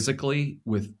physically,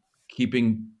 with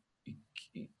keeping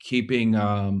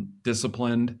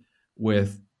disciplined,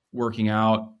 with working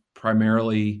out,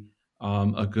 primarily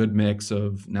a good mix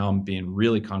of, now I'm being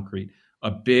really concrete,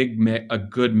 a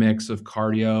good mix of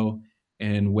cardio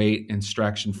and weight and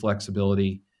stretch and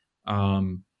flexibility,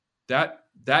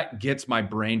 that gets my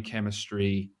brain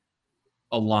chemistry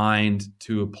aligned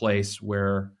to a place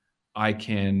where I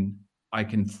can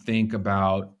think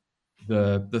about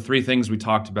the three things we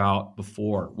talked about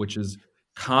before, which is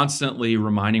constantly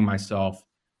reminding myself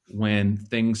when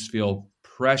things feel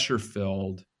pressure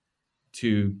filled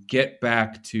to get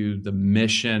back to the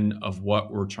mission of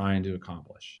what we're trying to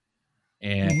accomplish.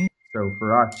 And so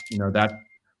for us,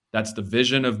 that's the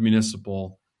vision of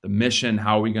Municipal, the mission,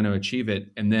 how are we going to achieve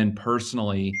it? And then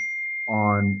personally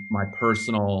on my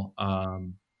personal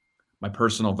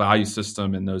value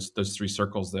system and those three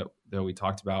circles that we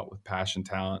talked about with passion,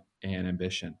 talent, and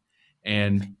ambition.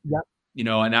 And,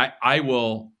 and I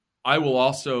will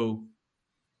also,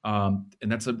 and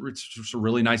it's just a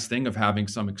really nice thing of having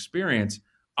some experience.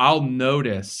 I'll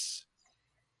notice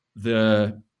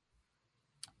the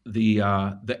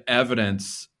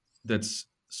evidence that's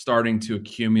starting to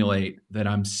accumulate that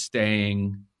I'm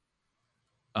staying,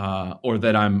 or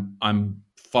that I'm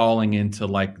falling into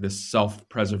like this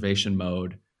self-preservation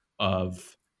mode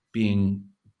of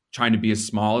trying to be as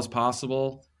small as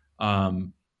possible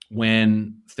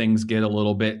when things get a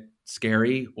little bit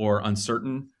scary or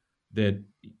uncertain. That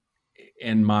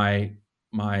and my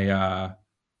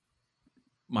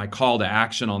call to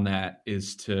action on that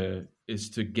is to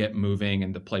get moving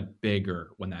and to play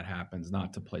bigger when that happens,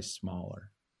 not to play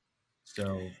smaller.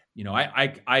 So,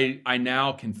 I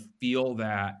now can feel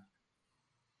that,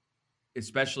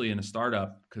 especially in a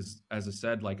startup, because as I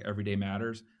said, like every day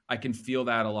matters. I can feel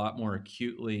that a lot more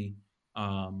acutely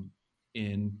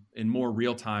in more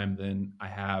real time than I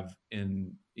have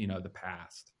in, the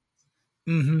past.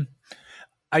 Mm-hmm.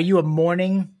 Are you a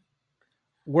morning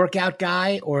workout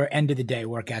guy or end of the day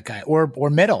workout guy or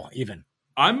middle even?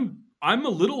 I'm a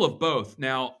little of both.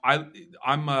 Now I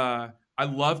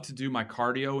love to do my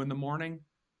cardio in the morning,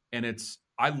 and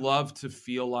I love to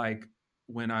feel like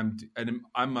when I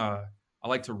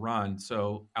like to run,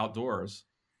 so outdoors,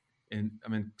 and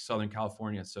I'm in Southern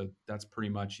California, so that's pretty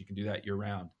much, you can do that year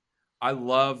round. I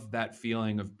love that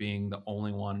feeling of being the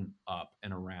only one up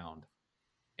and around,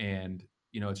 and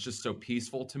it's just so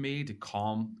peaceful to me to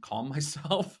calm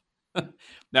myself.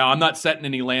 Now I'm not setting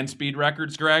any land speed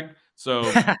records, Greg.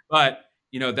 So, but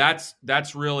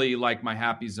that's really like my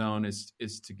happy zone is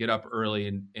to get up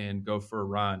early and go for a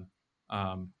run.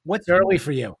 What's early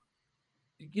for you?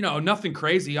 Nothing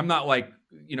crazy. I'm not like,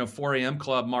 4 a.m.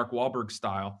 club, Mark Wahlberg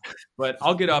style, but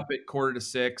I'll get up at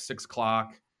 5:45, 6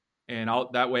 o'clock. And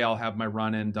that way I'll have my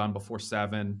run in done before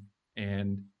 7.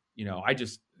 And, I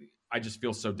just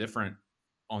feel so different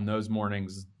on those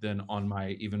mornings than on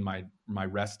my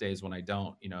rest days when I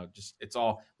don't, it's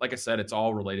all, like I said, it's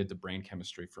all related to brain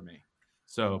chemistry for me.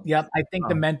 So, yep. I think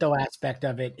the mental aspect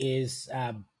of it is,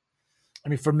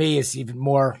 for me, it's even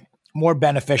more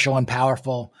beneficial and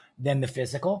powerful than the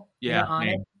physical. Yeah.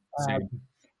 Same.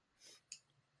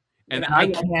 And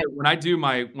when I do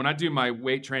my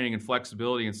weight training and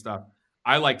flexibility and stuff,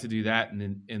 I like to do that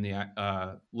in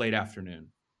the late afternoon.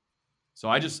 So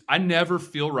I never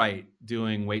feel right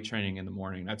doing weight training in the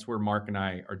morning. That's where Mark and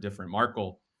I are different. Mark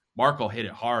will hit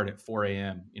it hard at 4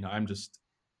 a.m.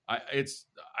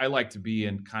 I like to be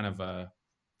in kind of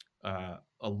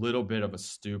a little bit of a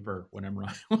stupor when I'm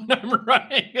running. When I'm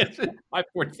running at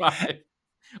 5:45,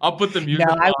 I'll put the music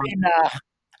on.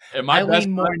 I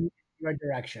lean more in your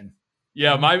direction.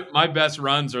 Yeah, my best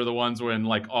runs are the ones when,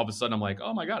 like, all of a sudden I'm like,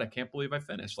 oh my God, I can't believe I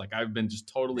finished. Like, I've been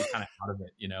just totally kind of out of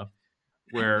it,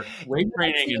 where weight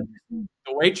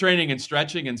training and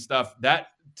stretching and stuff, that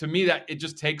to me, that it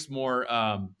just takes more,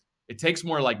 it takes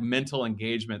more like mental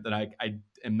engagement that I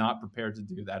am not prepared to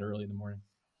do that early in the morning.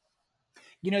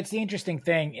 It's the interesting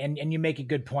thing. And you make a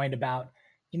good point about,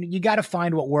 you got to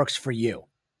find what works for you.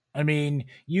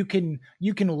 You can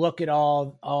look at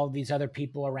all these other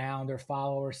people around or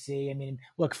follow or see.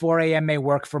 Look, 4 a.m. may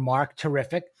work for Mark.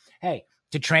 Terrific. Hey,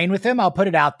 to train with him, I'll put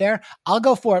it out there. I'll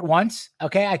go for it once.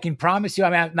 Okay. I can promise you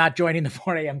I'm not joining the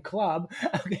 4 a.m. club.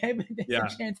 Okay. But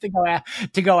there's a chance to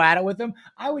go at it with him.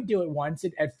 I would do it once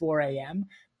at 4 a.m.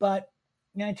 But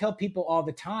I tell people all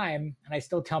the time, and I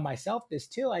still tell myself this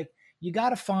too, like, you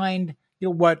got to find,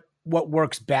 what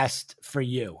works best for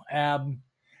you.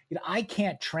 I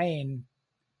can't train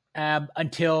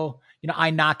until I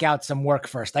knock out some work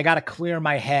first. I got to clear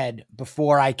my head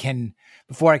before I can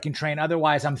train.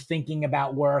 Otherwise, I'm thinking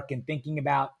about work and thinking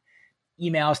about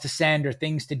emails to send or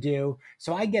things to do.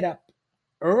 So I get up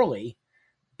early,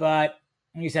 but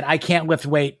like you said, I can't lift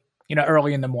weight,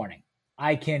 early in the morning.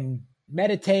 I can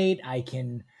meditate. I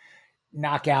can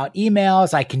knock out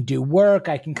emails. I can do work.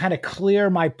 I can kind of clear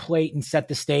my plate and set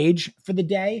the stage for the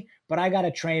day, but I got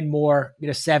to train more,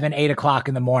 7, 8 o'clock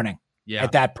in the morning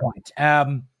at that point.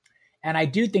 And I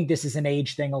do think this is an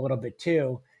age thing a little bit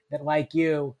too, that like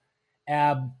you,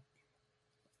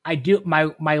 I do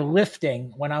my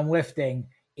lifting, when I'm lifting,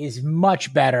 is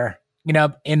much better,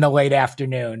 in the late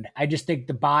afternoon. I just think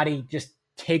the body just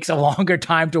takes a longer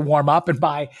time to warm up. And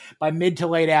by mid to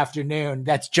late afternoon,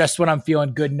 that's just when I'm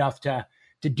feeling good enough to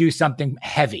do something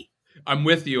heavy. I'm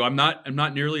with you. I'm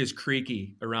not nearly as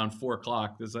creaky around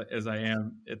 4:00 as I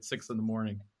am at 6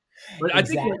 a.m. But I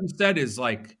think what you said is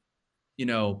like,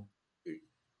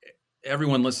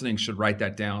 everyone listening should write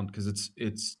that down because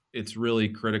it's really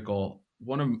critical.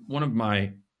 One of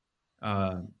my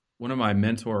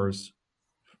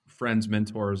friends'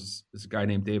 mentors is a guy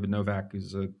named David Novak,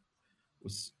 who's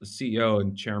was a CEO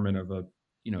and chairman of a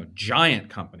giant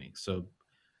company, so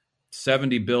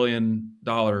 $70 billion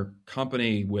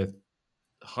company with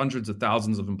hundreds of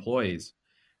thousands of employees.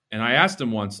 And I asked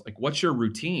him once, like, what's your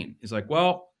routine? He's like,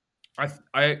 well, I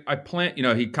plan,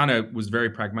 he kind of was very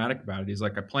pragmatic about it. He's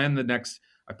like, I plan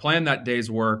that day's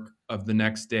work of the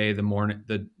next day,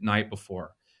 the night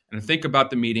before. And I think about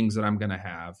the meetings that I'm going to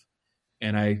have.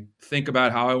 And I think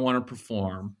about how I want to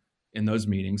perform in those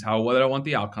meetings, what I want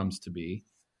the outcomes to be.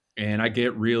 And I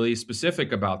get really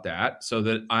specific about that so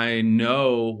that I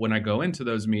know when I go into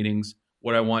those meetings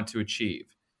what I want to achieve.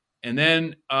 And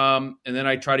then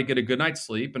I try to get a good night's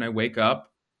sleep, and I wake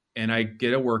up and I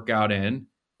get a workout in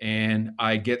and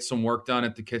I get some work done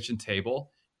at the kitchen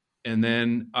table. And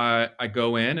then I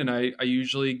go in and I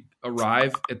usually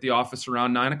arrive at the office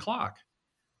around 9:00.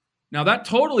 Now that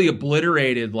totally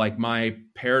obliterated like my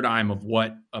paradigm of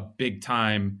what a big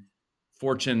time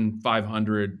Fortune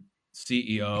 500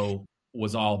 CEO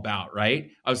was all about, right?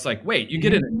 I was like, wait, you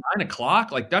get in at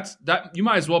 9:00? Like that you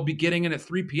might as well be getting in at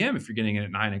 3 p.m. if you're getting in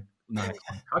at 9:00.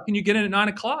 How can you get in at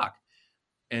 9:00?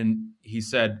 And he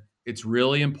said, it's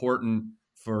really important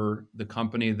for the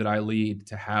company that I lead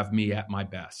to have me at my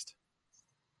best.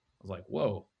 I was like,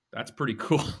 whoa, that's pretty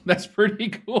cool. That's pretty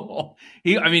cool.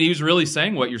 He was really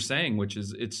saying what you're saying, which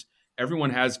is everyone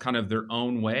has kind of their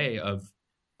own way of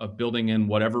building in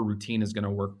whatever routine is going to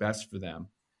work best for them.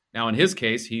 Now, in his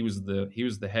case, he was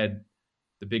the head,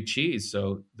 the big cheese.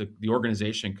 So the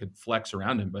organization could flex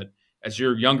around him. But as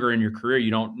you're younger in your career,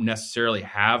 you don't necessarily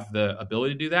have the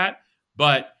ability to do that.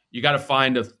 But you got to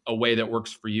find a way that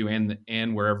works for you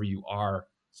and wherever you are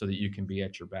so that you can be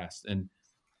at your best. And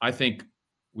I think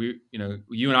you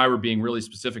and I were being really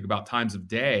specific about times of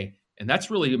day. And that's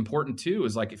really important too,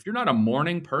 is like, if you're not a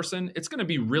morning person, it's going to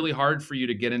be really hard for you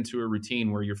to get into a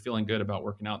routine where you're feeling good about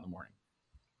working out in the morning.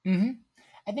 Mm-hmm.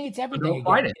 I think it's everything. Don't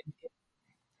fight it.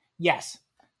 Yes.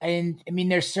 And I mean,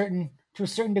 to a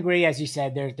certain degree, as you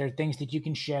said, there are things that you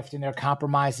can shift, and there are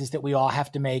compromises that we all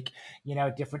have to make,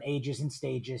 at different ages and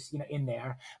stages, in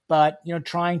there. But,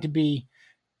 trying to be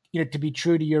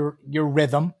true to your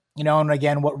rhythm, and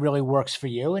again, what really works for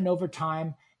you. And over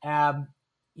time,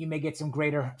 you may get some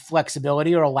greater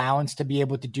flexibility or allowance to be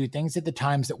able to do things at the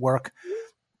times that work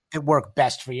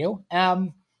best for you.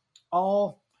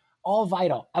 All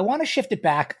vital. I want to shift it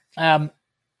back a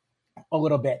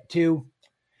little bit to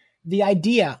the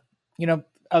idea,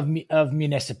 of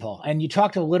Municipal. And you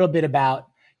talked a little bit about,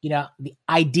 the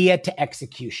idea to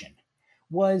execution.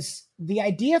 Was the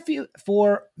idea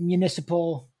for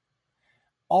Municipal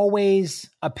always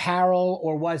apparel,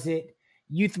 or was it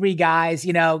you three guys,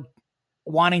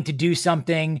 wanting to do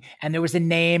something, and there was a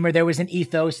name or there was an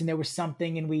ethos and there was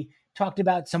something, and we talked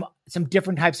about some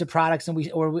different types of products, and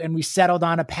we settled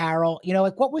on apparel,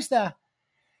 what was the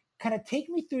kind of, take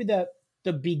me through the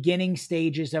beginning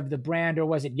stages of the brand? Or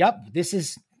was it, this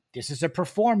is a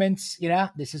performance,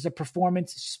 this is a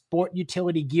performance sport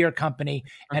utility gear company.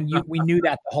 And we knew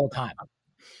that the whole time.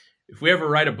 If we ever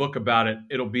write a book about it,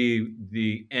 it'll be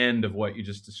the end of what you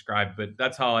just described, but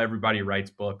that's how everybody writes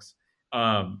books.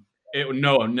 No,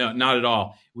 not at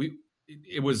all.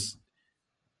 It was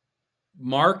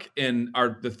Mark, and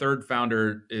the third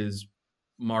founder is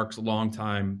Mark's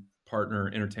longtime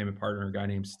partner, entertainment partner, a guy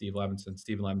named Stephen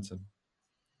Levinson,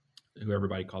 who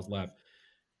everybody calls Lev.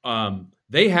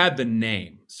 They had the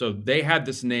name. So they had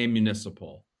this name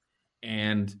Municipal,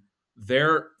 and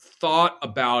their thought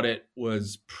about it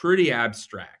was pretty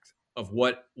abstract of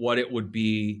what it would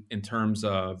be in terms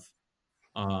of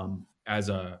as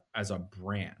a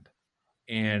brand.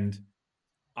 And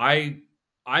I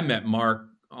met Mark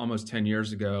almost 10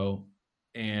 years ago,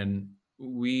 and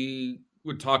we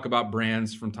would talk about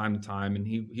brands from time to time, and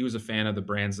he was a fan of the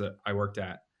brands that I worked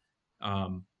at.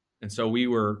 And so we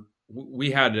were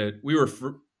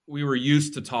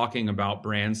used to talking about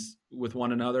brands with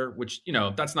one another, which,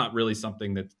 that's not really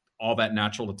something that's all that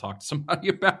natural to talk to somebody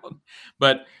about,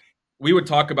 but we would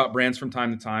talk about brands from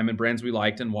time to time and brands we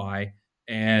liked and why.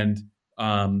 And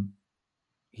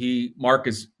Mark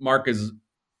is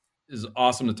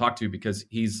awesome to talk to because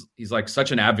he's like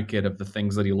such an advocate of the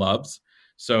things that he loves.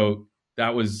 So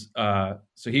that was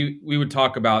we would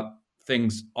talk about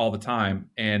things all the time.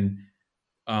 And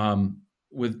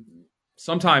with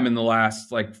sometime in the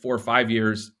last like 4 or 5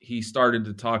 years, he started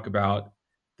to talk about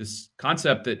this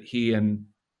concept that he and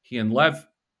Lev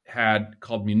had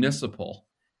called Municipal.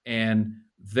 And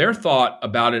their thought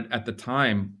about it at the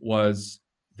time was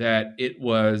that it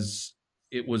was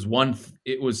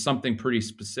something pretty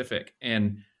specific.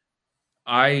 And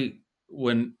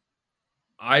when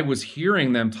I was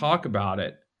hearing them talk about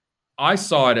it, I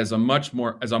saw it as a much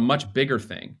bigger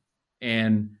thing.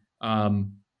 And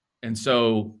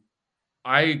so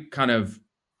I kind of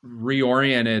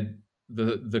reoriented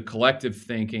the collective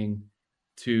thinking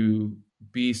to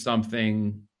be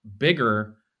something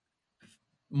bigger,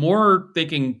 more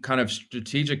thinking kind of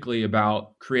strategically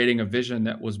about creating a vision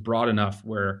that was broad enough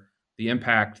where the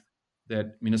impact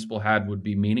that Municipal had would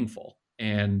be meaningful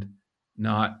and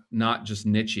not just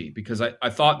niche-y, because I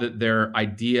thought that their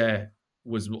idea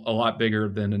was a lot bigger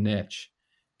than a niche.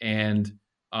 And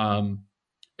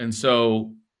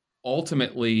so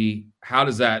ultimately, how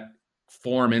does that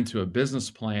form into a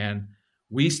business plan?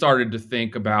 We started to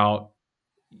think about,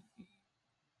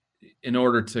 in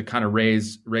order to kind of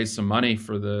raise some money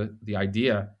for the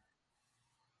idea,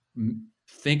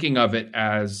 thinking of it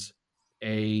as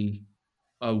a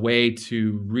way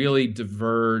to really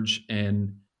diverge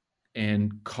and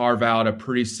carve out a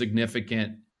pretty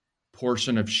significant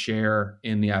portion of share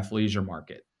in the athleisure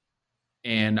market.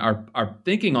 And our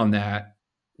thinking on that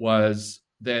was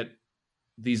that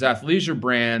these athleisure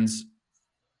brands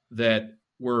that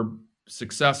were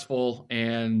successful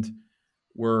and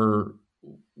were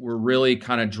really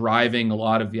kind of driving a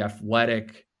lot of the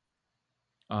athletic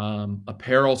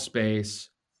apparel space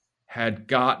had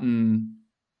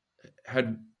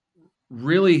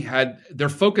their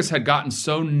focus had gotten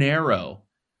so narrow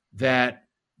that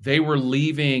they were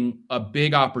leaving a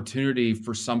big opportunity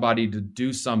for somebody to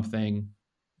do something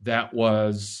that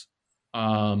was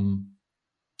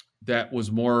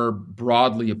more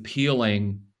broadly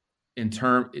appealing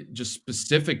just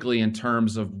specifically in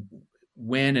terms of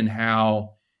when and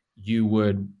how you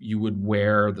would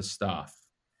wear the stuff.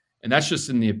 And that's just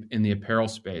in the apparel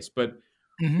space. But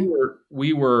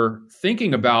we were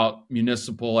thinking about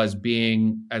Municipal as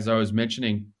being, as I was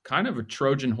mentioning, kind of a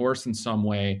Trojan horse in some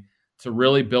way to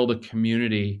really build a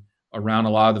community around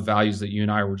a lot of the values that you and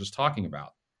I were just talking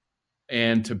about,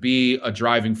 and to be a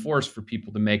driving force for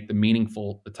people to make the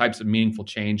types of meaningful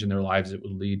change in their lives that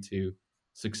would lead to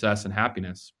success and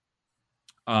happiness.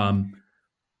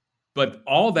 But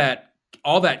all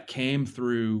that came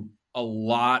through a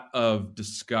lot of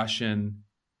discussion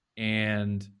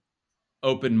and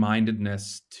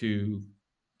open-mindedness to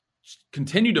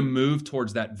continue to move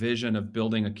towards that vision of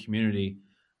building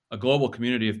a global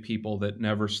community of people that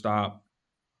never stop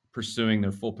pursuing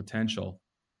their full potential,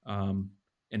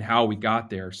 and how we got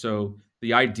there. So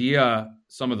the idea,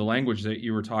 some of the language that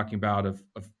you were talking about of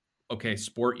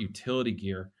sport utility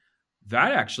gear,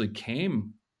 that actually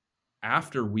came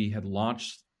after we had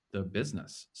launched the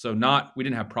business. So we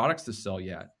didn't have products to sell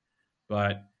yet,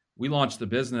 but we launched the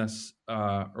business,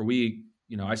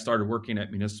 I started working at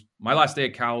Municipal. My last day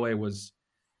at Callaway was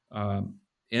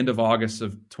end of August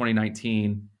of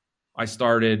 2019. I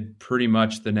started pretty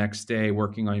much the next day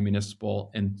working on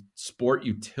Municipal, and sport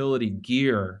utility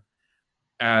gear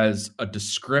as a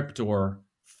descriptor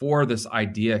for this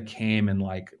idea came in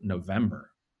like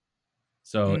November.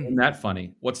 So isn't that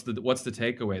funny? What's the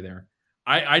takeaway there?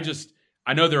 I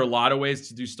know there are a lot of ways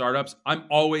to do startups. I'm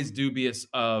always dubious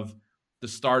of the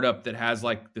startup that has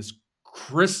like this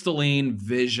crystalline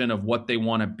vision of what they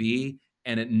want to be,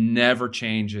 and it never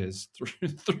changes through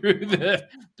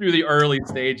the early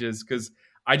stages. Because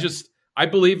I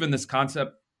believe in this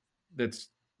concept that's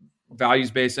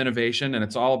values-based innovation, and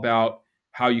it's all about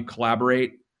how you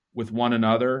collaborate with one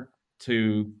another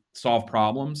to solve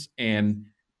problems. And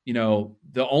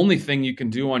the only thing you can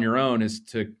do on your own is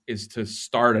to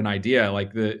start an idea.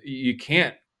 Like you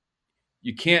can't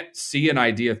see an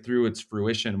idea through its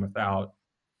fruition without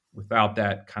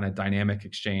that kind of dynamic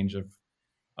exchange of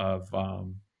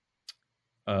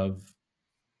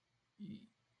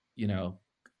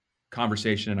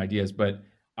conversation and ideas. But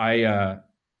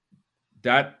that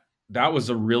was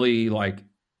a really like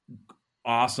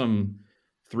awesome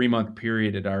 3-month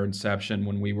period at our inception,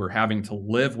 when we were having to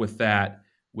live with that,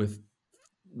 with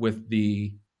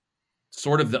the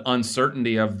sort of the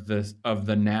uncertainty of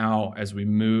the now, as we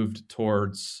moved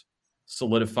towards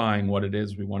solidifying what it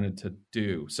is we wanted to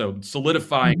do. So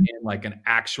solidifying in like an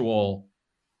actual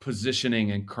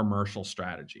positioning and commercial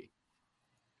strategy.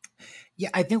 Yeah,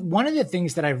 I think one of the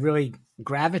things that I really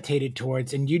gravitated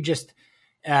towards, and you just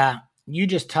you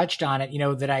just touched on it,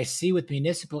 that I see with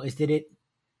Municipal is that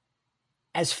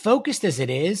as focused as it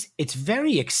is, it's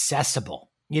very accessible.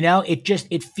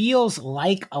 It feels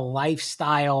like a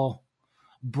lifestyle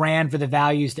brand for the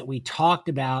values that we talked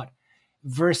about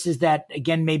versus that,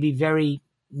 again, maybe very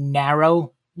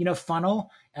narrow,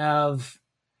 funnel of,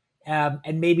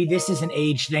 and maybe this is an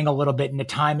age thing a little bit and a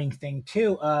timing thing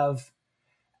too, of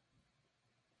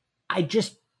I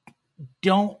just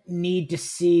don't need to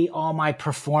see all my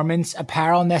performance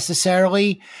apparel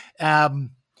necessarily.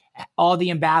 All the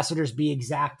ambassadors be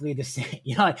exactly the same,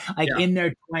 in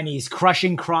their 20s,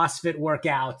 crushing CrossFit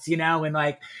workouts, and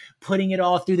like putting it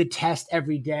all through the test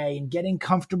every day and getting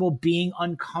comfortable being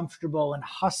uncomfortable and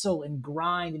hustle and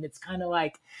grind. And it's kind of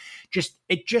like,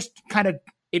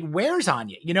 it wears on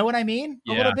you. You know what I mean?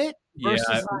 A little bit.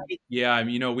 Versus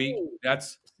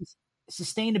that's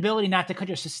sustainability, not to cut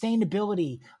your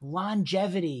sustainability,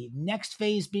 longevity, next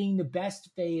phase being the best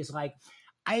phase. Like,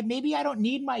 I don't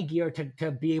need my gear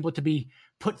to be able to be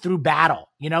put through battle,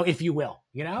 if you will,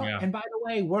 And by the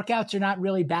way, workouts are not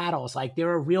really battles. Like,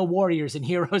 there are real warriors and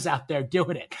heroes out there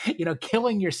doing it.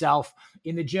 Killing yourself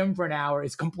in the gym for an hour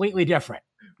is completely different.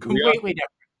 Different.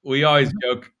 We always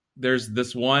joke. There's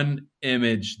this one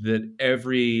image that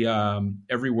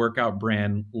every workout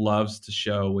brand loves to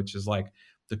show, which is like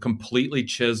the completely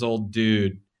chiseled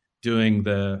dude doing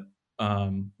the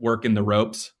work in the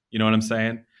ropes. You know what I'm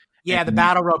saying? Yeah, the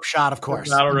battle rope shot, of course.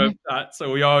 Battle rope shot.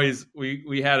 So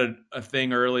we had a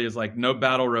thing early is like no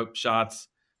battle rope shots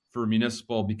for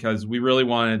Municipal because we really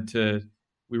wanted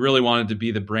to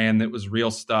be the brand that was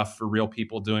real stuff for real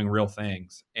people doing real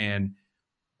things. And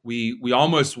we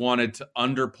almost wanted to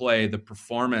underplay the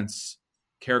performance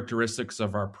characteristics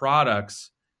of our products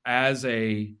as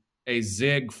a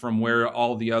zig from where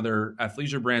all the other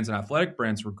athleisure brands and athletic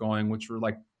brands were going, which were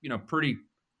like, pretty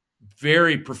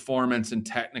very performance and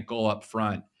technical up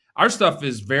front. Our stuff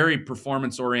is very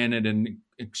performance oriented and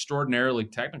extraordinarily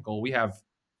technical. We have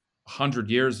 100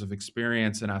 years of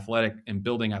experience in athletic and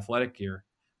building athletic gear,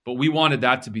 but we wanted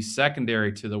that to be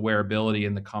secondary to the wearability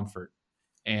and the comfort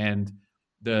and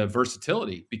the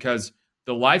versatility, because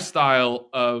the lifestyle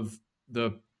of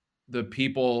the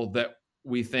people that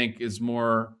we think is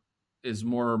more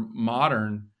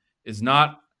modern is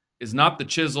not the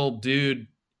chiseled dude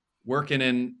working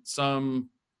in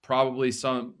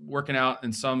working out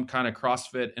in some kind of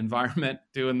CrossFit environment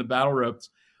doing the battle ropes,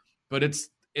 but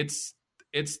it's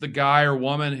the guy or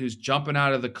woman who's jumping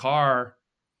out of the car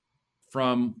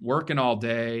from working all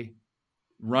day,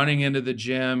 running into the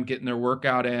gym, getting their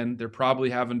workout in. They're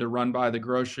probably having to run by the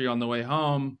grocery on the way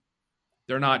home.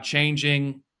 They're not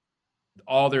changing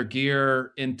all their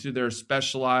gear into their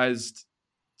specialized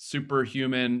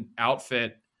superhuman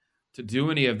outfit to do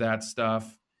any of that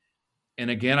stuff. And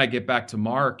again, I get back to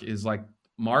Mark is a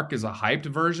hyped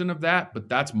version of that, but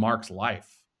that's Mark's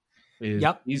life.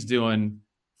 He's doing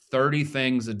 30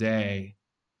 things a day.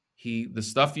 The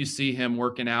stuff you see him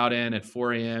working out in at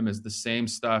 4 a.m. is the same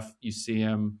stuff you see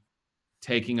him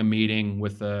taking a meeting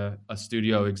with a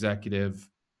studio executive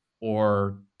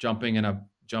or jumping in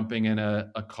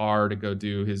a car to go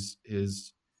do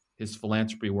his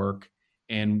philanthropy work.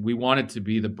 And we wanted to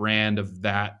be the brand of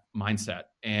that mindset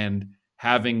and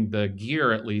having the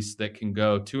gear at least that can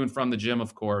go to and from the gym,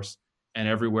 of course, and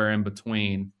everywhere in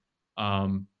between.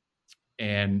 And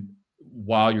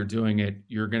while you're doing it,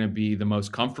 you're going to be the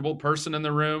most comfortable person in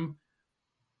the room.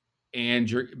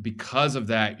 And because of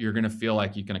that, you're going to feel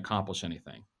like you can accomplish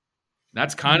anything.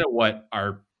 That's kind of what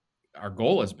our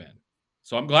goal has been.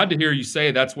 So I'm glad to hear you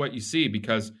say that's what you see,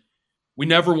 because we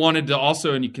never wanted to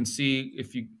also, and you can see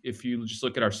if you just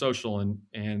look at our social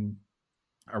and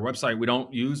our website, we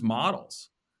don't use models.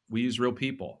 We use real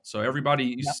people. So everybody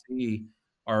you see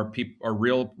are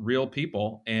real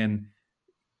people. And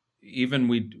even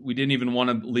we didn't even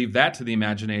want to leave that to the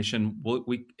imagination.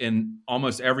 We in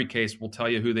almost every case, we'll tell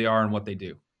you who they are and what they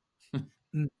do.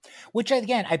 Which,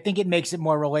 again, I think it makes it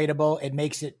more relatable. It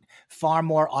makes it far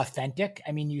more authentic.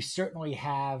 I mean, you certainly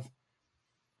have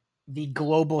the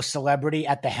global celebrity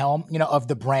at the helm, of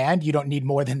the brand. You don't need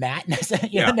more than that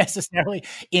necessarily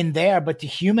in there, but to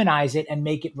humanize it and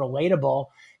make it relatable.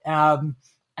 I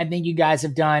think you guys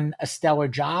have done a stellar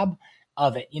job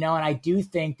of it, and I do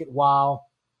think that while,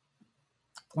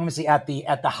 let me see, at the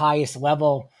highest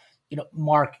level,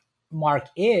 Mark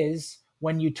is,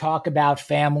 when you talk about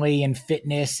family and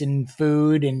fitness and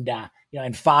food and,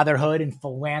 and fatherhood and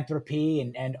philanthropy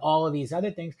and all of these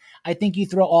other things, I think you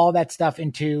throw all that stuff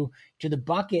into the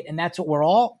bucket. And that's what we're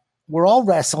all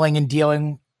wrestling and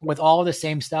dealing with, all the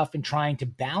same stuff and trying to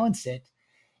balance it.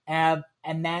 And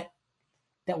that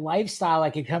lifestyle,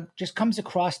 like, just comes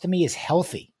across to me as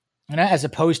healthy. as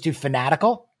opposed to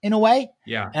fanatical in a way,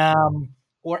 Yeah.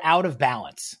 or out of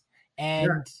balance.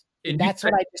 And And that's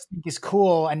what I just think is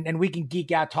cool. And we can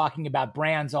geek out talking about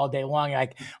brands all day long.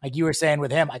 Like you were saying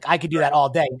with him, like I could do that all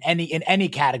day in any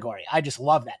category. I just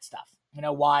love that stuff.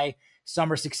 Why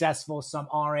some are successful, some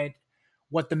aren't,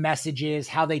 what the message is,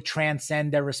 how they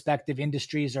transcend their respective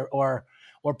industries or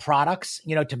products,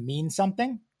 to mean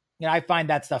something. I find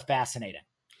that stuff fascinating.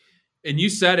 And you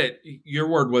said it, your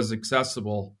word was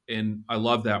accessible. And I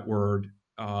love that word,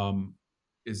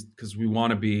 is because we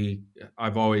want to be,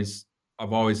 I've always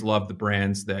loved the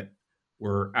brands that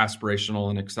were aspirational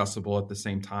and accessible at the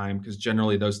same time, because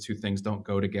generally those two things don't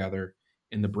go together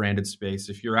in the branded space.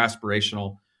 If you're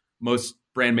aspirational, most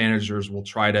brand managers will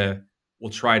try to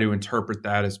interpret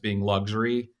that as being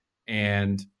luxury,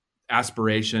 and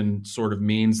aspiration sort of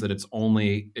means that it's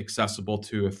only accessible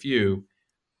to a few.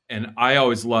 And I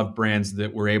always loved brands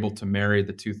that were able to marry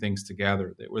the two things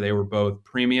together, that where they were both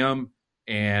premium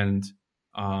and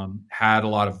had a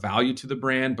lot of value to the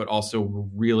brand, but also were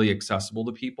really accessible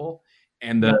to people.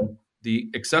 And the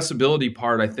accessibility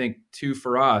part, I think, too,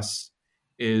 for us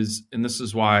is, and this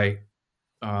is why,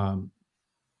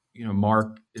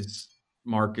 Mark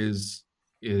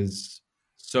is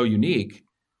so unique.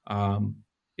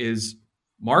 Is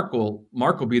Mark will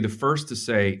be the first to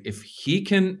say, if he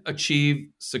can achieve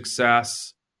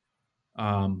success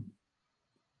from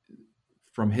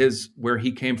where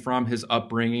he came from, his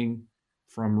upbringing,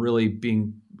 from really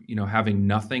being, having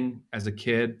nothing as a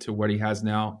kid to what he has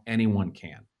now, anyone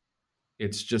can.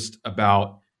 It's just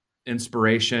about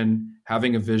inspiration,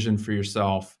 having a vision for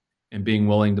yourself, and being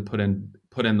willing to put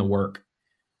in the work.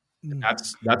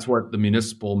 That's what the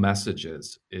Municipal message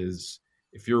is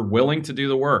if you're willing to do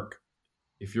the work,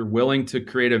 if you're willing to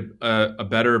create a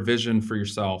better vision for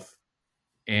yourself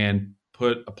and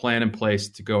put a plan in place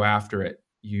to go after it,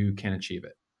 you can achieve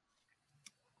it.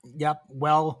 Yep.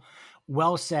 Well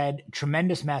said.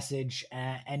 Tremendous message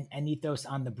and ethos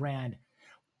on the brand.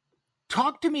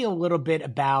 Talk to me a little bit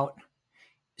about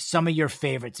some of your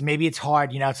favorites. Maybe it's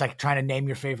hard, it's like trying to name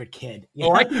your favorite kid.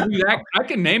 I can do that. I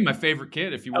can name my favorite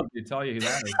kid if you want me to tell you who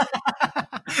that is.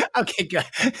 Okay, good.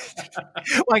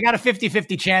 Well, I got a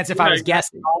 50-50 chance if I was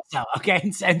guessing also.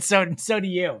 Okay. And so do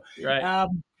you. Right.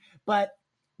 But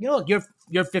look,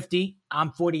 you're 50,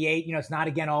 I'm 48. It's not,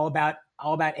 again, all about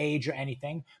age or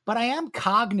anything, but I am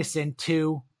cognizant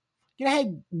to,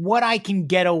 hey, what I can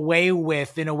get away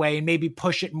with in a way, and maybe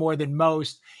push it more than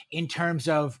most in terms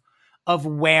of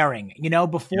wearing,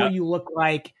 before you look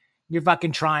like you're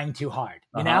fucking trying too hard,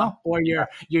 or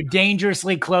you're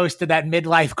dangerously close to that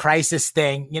midlife crisis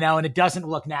thing, and it doesn't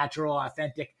look natural,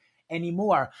 authentic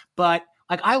anymore. But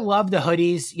like, I love the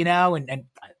hoodies, and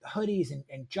hoodies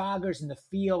and joggers and the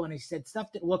feel. And I said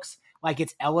stuff that looks like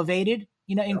it's elevated,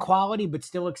 in quality, but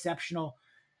still exceptional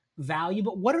value.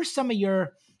 But what are some of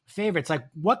your favorites? Like,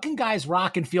 what can guys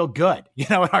rock and feel good,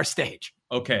 at our stage?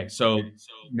 Okay, so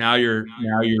now you're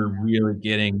really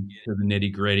getting to the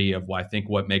nitty gritty of I think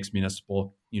what makes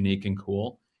Municipal unique and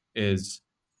cool is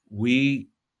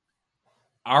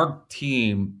our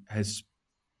team has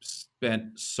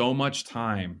spent so much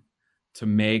time to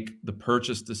make the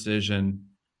purchase decision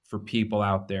for people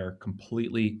out there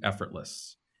completely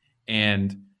effortless.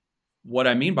 And what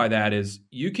I mean by that is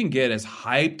you can get as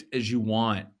hyped as you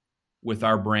want with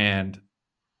our brand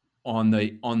on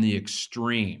the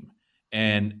extreme.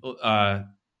 And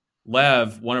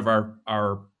Lev, one of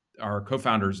our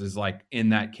co-founders, is like in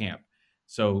that camp.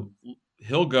 So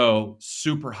he'll go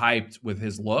super hyped with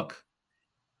his look.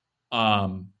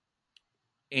 And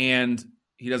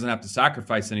he doesn't have to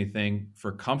sacrifice anything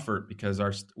for comfort because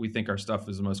we think our stuff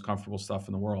is the most comfortable stuff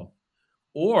in the world.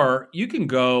 Or you can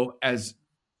go as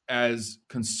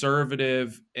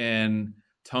conservative and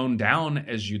toned down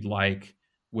as you'd like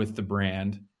with the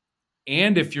brand.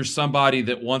 And if you're somebody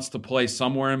that wants to play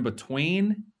somewhere in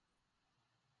between,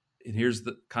 and here's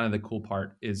the kind of the cool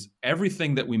part, is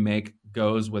everything that we make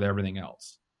goes with everything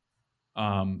else.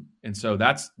 And so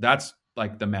that's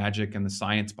like the magic and the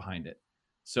science behind it.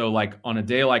 So like on a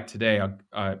day like today,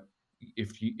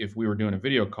 if we were doing a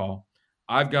video call,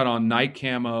 I've got on night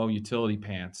camo utility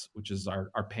pants, which is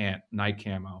our pant, night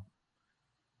camo.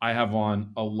 I have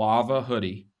on a lava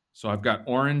hoodie. So I've got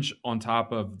orange on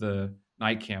top of the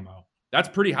night camo. That's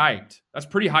pretty hyped. That's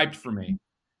pretty hyped for me.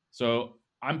 So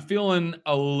I'm feeling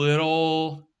a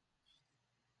little,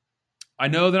 I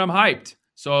know that I'm hyped.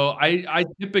 So I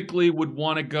typically would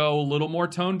want to go a little more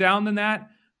toned down than that.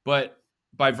 But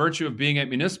by virtue of being at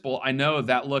Municipal, I know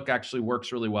that look actually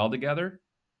works really well together.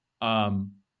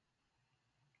 On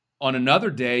another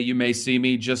day, you may see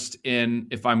me just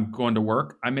if I'm going to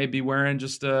work, I may be wearing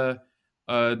just a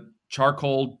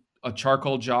a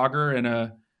charcoal jogger and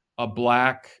a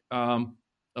black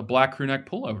crew neck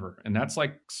pullover. And that's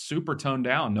like super toned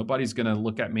down. Nobody's going to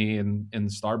look at me in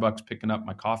Starbucks picking up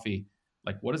my coffee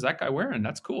like, what is that guy wearing?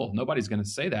 That's cool. Nobody's going to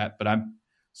say that, but I'm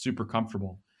super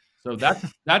comfortable. So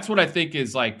that's what I think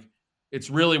is like, it's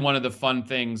really one of the fun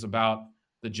things about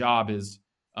the job is,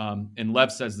 and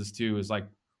Lev says this too, is like,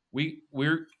 we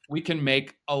can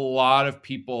make a lot of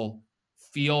people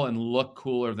feel and look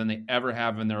cooler than they ever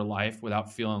have in their life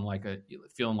without feeling like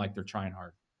they're trying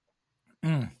hard.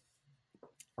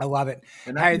 I love it.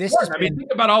 And Harry,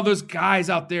 think about all those guys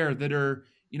out there that are,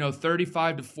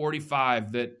 35 to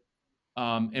 45 that,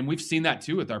 and we've seen that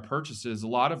too with our purchases. A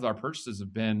lot of our purchases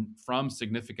have been from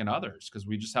significant others because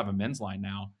we just have a men's line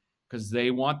now because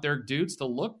they want their dudes to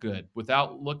look good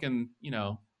without looking,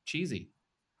 cheesy.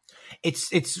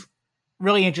 It's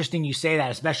really interesting you say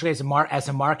that, especially as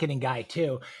a marketing guy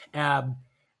too.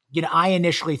 I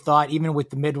initially thought, even with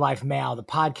the Midlife Mail, the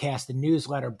podcast, the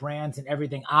newsletter, brands, and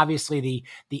everything, obviously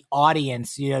the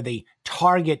audience, the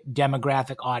target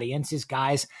demographic audience is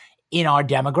guys in our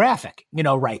demographic,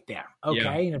 right there.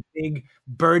 Okay. Yeah. A big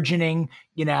burgeoning,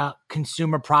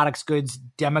 consumer products, goods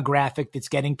demographic that's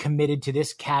getting committed to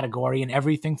this category and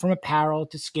everything from apparel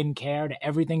to skincare to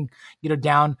everything,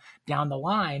 down the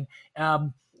line.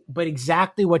 But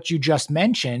exactly what you just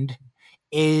mentioned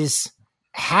is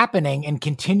happening and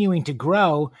continuing to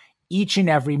grow each and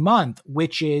every month,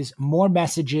 which is more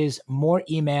messages, more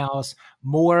emails,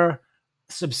 more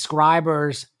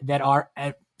subscribers that are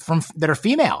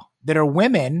female, that are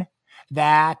women,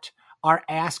 that are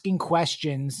asking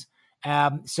questions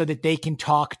so that they can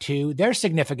talk to their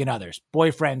significant others,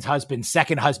 boyfriends, husbands,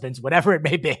 second husbands, whatever it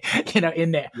may be,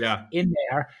 in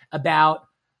there about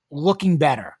looking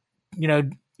better,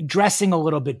 dressing a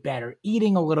little bit better,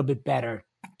 eating a little bit better.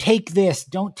 Take this,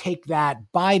 don't take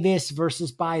that, buy this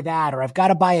versus buy that, or I've got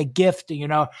to buy a gift,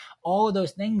 all of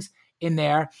those things in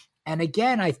there. And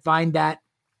again, I find that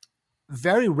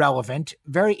very relevant,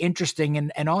 very interesting,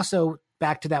 and also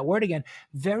back to that word again,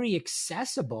 very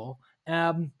accessible,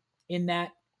 in that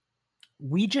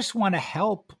we just want to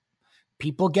help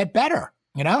people get better.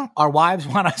 Our wives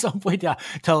want us hopefully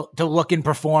to look and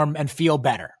perform and feel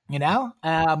better. We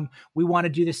want to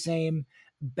do the same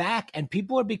back, and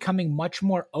people are becoming much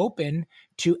more open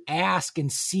to ask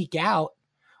and seek out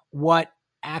what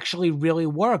actually really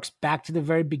works. Back to the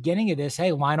very beginning of this.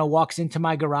 Hey, Lionel walks into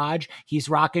my garage. He's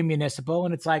rocking Municipal.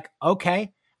 And it's like,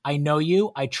 okay, I know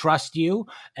you. I trust you.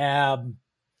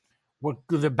 We're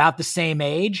about the same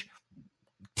age.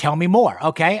 Tell me more.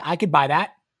 Okay. I could buy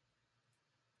that.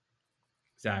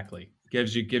 Exactly.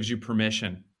 Gives you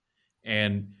permission.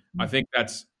 And I think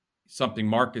that's something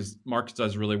Mark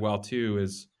does really well too,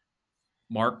 is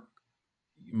Mark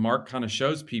kind of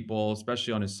shows people,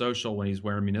 especially on his social when he's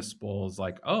wearing Municipal, is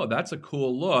like, oh, that's a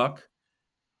cool look.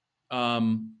 I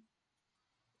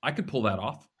could pull that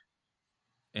off,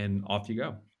 and off you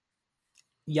go.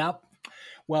 Yep.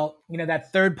 Well,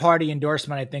 that third party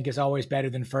endorsement, I think, is always better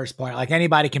than first party. Like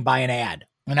anybody can buy an ad,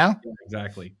 Yeah,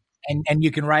 exactly. And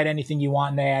you can write anything you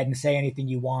want in the ad and say anything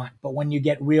you want. But when you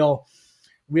get real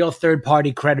third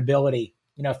party credibility,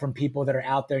 from people that are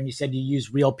out there, and you said you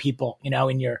use real people,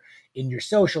 in your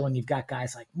social, and you've got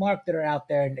guys like Mark that are out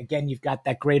there. And again, you've got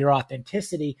that greater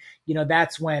authenticity,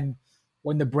 that's when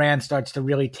the brand starts to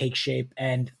really take shape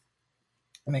and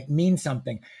mean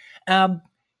something.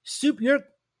 You're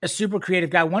a super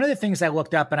creative guy. One of the things I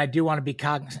looked up, and I do want to be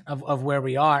cognizant of where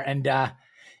we are, and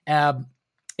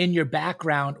in your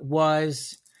background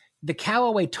was the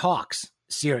Callaway Talks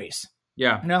series.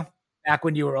 Yeah. Back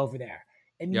when you were over there.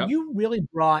 And Yep. You really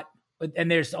brought,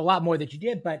 and there's a lot more that you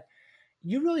did, but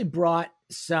you really brought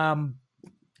some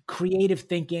creative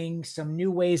thinking, some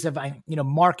new ways of,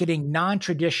 marketing,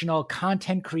 non-traditional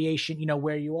content creation,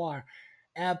 where you are.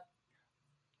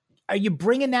 Are you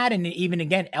bringing that and even,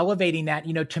 again, elevating that,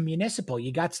 to Municipal?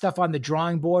 You got stuff on the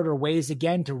drawing board or ways,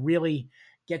 again, to really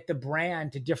get the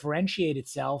brand to differentiate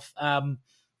itself,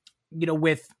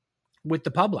 with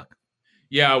the public?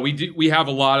 Yeah, we do. We have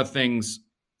a lot of things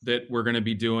that we're going to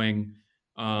be doing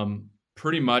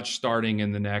pretty much starting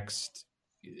in the next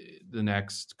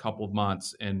couple of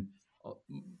months. And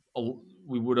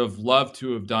we would have loved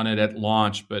to have done it at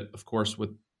launch, but of course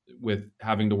with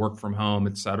having to work from home,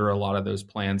 et cetera, a lot of those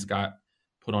plans got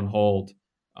put on hold.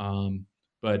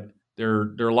 But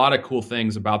there are a lot of cool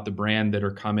things about the brand that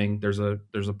are coming. There's a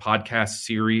podcast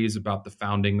series about the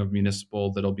founding of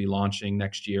Municipal that'll be launching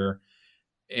next year.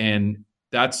 And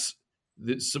that's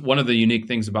one of the unique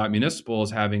things about Municipal is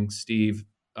having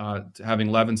having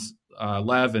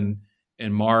Lev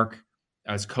and Mark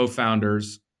as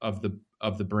co-founders of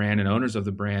of the brand and owners of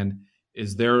the brand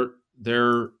is they're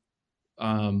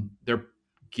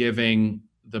giving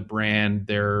the brand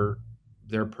their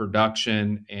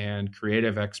production and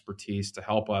creative expertise to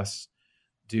help us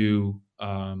do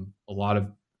a lot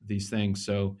of these things.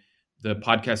 So the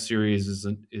podcast series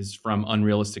is from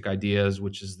Unrealistic Ideas,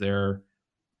 which is their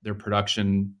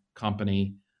production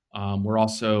company. We're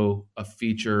also a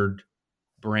featured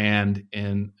brand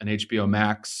in an HBO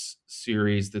Max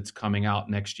series that's coming out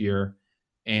next year.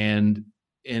 And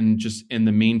in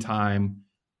the meantime,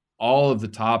 all of the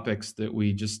topics that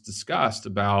we just discussed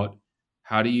about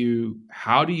how do you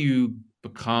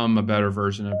become a better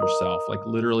version of yourself? Like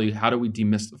literally, how do we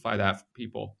demystify that for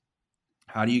people?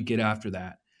 How do you get after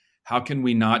that? How can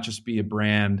we not just be a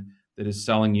brand that is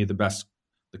selling you the best,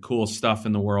 the coolest stuff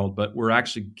in the world, but we're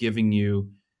actually giving you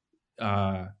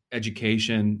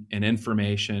education and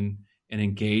information and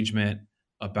engagement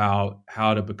about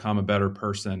how to become a better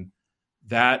person?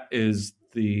 That is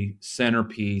the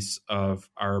centerpiece of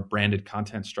our branded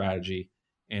content strategy.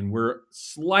 And we're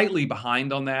slightly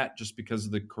behind on that just because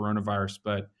of the coronavirus,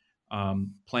 but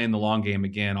playing the long game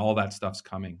again, all that stuff's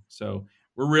coming. So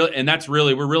we're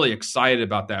really excited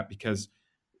about that because,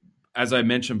 as I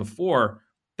mentioned before,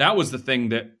 that was the thing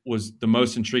that was the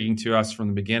most intriguing to us from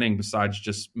the beginning, besides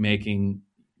just making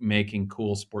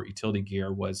cool sport utility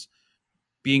gear, was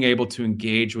being able to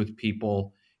engage with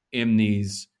people in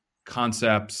these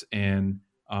concepts and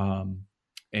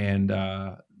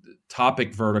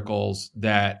topic verticals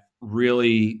that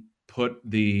really put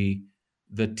the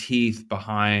teeth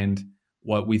behind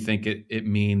what we think it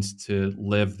means to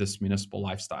live this municipal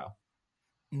lifestyle.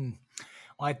 Well,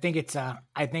 I think it's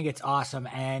awesome.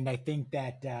 And I think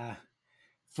that,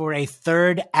 for a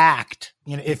third act,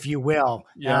 if you will,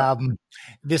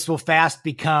 this will fast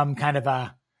become kind of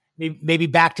a, maybe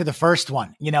back to the first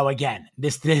one, again,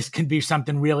 this can be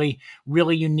something really,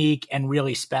 really unique and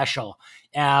really special.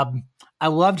 I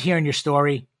loved hearing your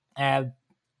story.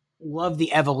 Love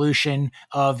the evolution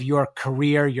of your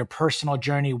career, your personal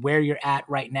journey, where you're at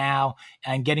right now,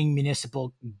 and getting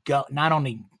Municipal not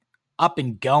only up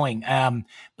and going,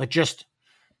 but just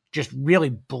really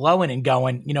blowing and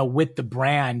going, with the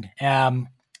brand, and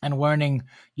learning,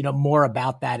 more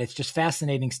about that. It's just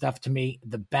fascinating stuff to me,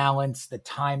 the balance, the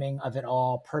timing of it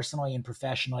all, personally and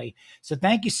professionally. So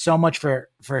thank you so much for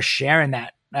sharing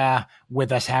that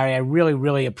with us, Harry. I really,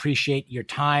 really appreciate your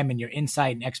time and your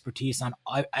insight and expertise on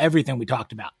everything we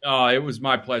talked about. Oh, it was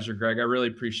my pleasure, Greg. I really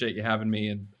appreciate you having me,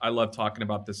 and I love talking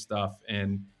about this stuff.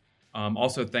 And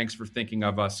also, thanks for thinking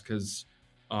of us, because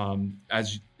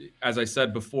as I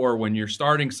said before, when you're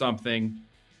starting something,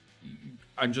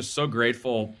 I'm just so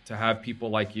grateful to have people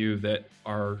like you that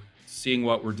are seeing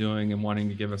what we're doing and wanting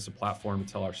to give us a platform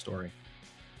to tell our story.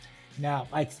 No,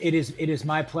 it is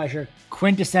my pleasure.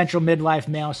 Quintessential midlife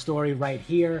male story right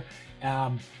here.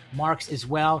 Mark's as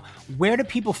well. Where do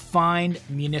people find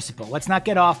Municipal? Let's not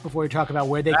get off before we talk about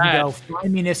where they can go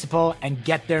find Municipal and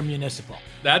get their Municipal.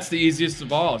 That's the easiest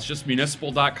of all. It's just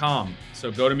municipal.com.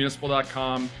 So go to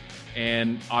municipal.com,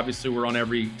 and obviously we're on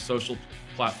every social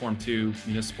platform too.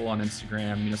 Municipal on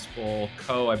Instagram, Municipal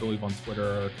Co, I believe, on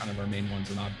Twitter are kind of our main ones,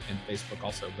 and Facebook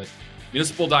also. But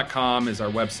municipal.com is our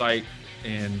website,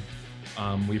 and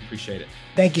we appreciate it.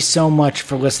 Thank you so much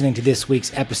for listening to this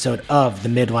week's episode of the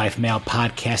Midlife Male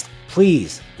Podcast.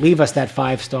 Please leave us that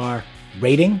 5-star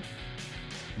rating,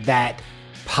 that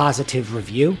positive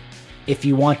review. If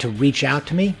you want to reach out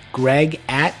to me,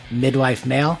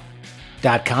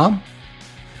 greg@midlifemale.com.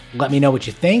 Let me know what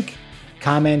you think.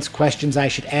 Comments, questions I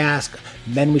should ask,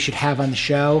 men we should have on the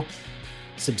show.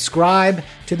 Subscribe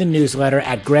to the newsletter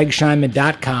at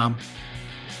gregscheinman.com.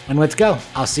 And let's go.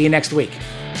 I'll see you next week.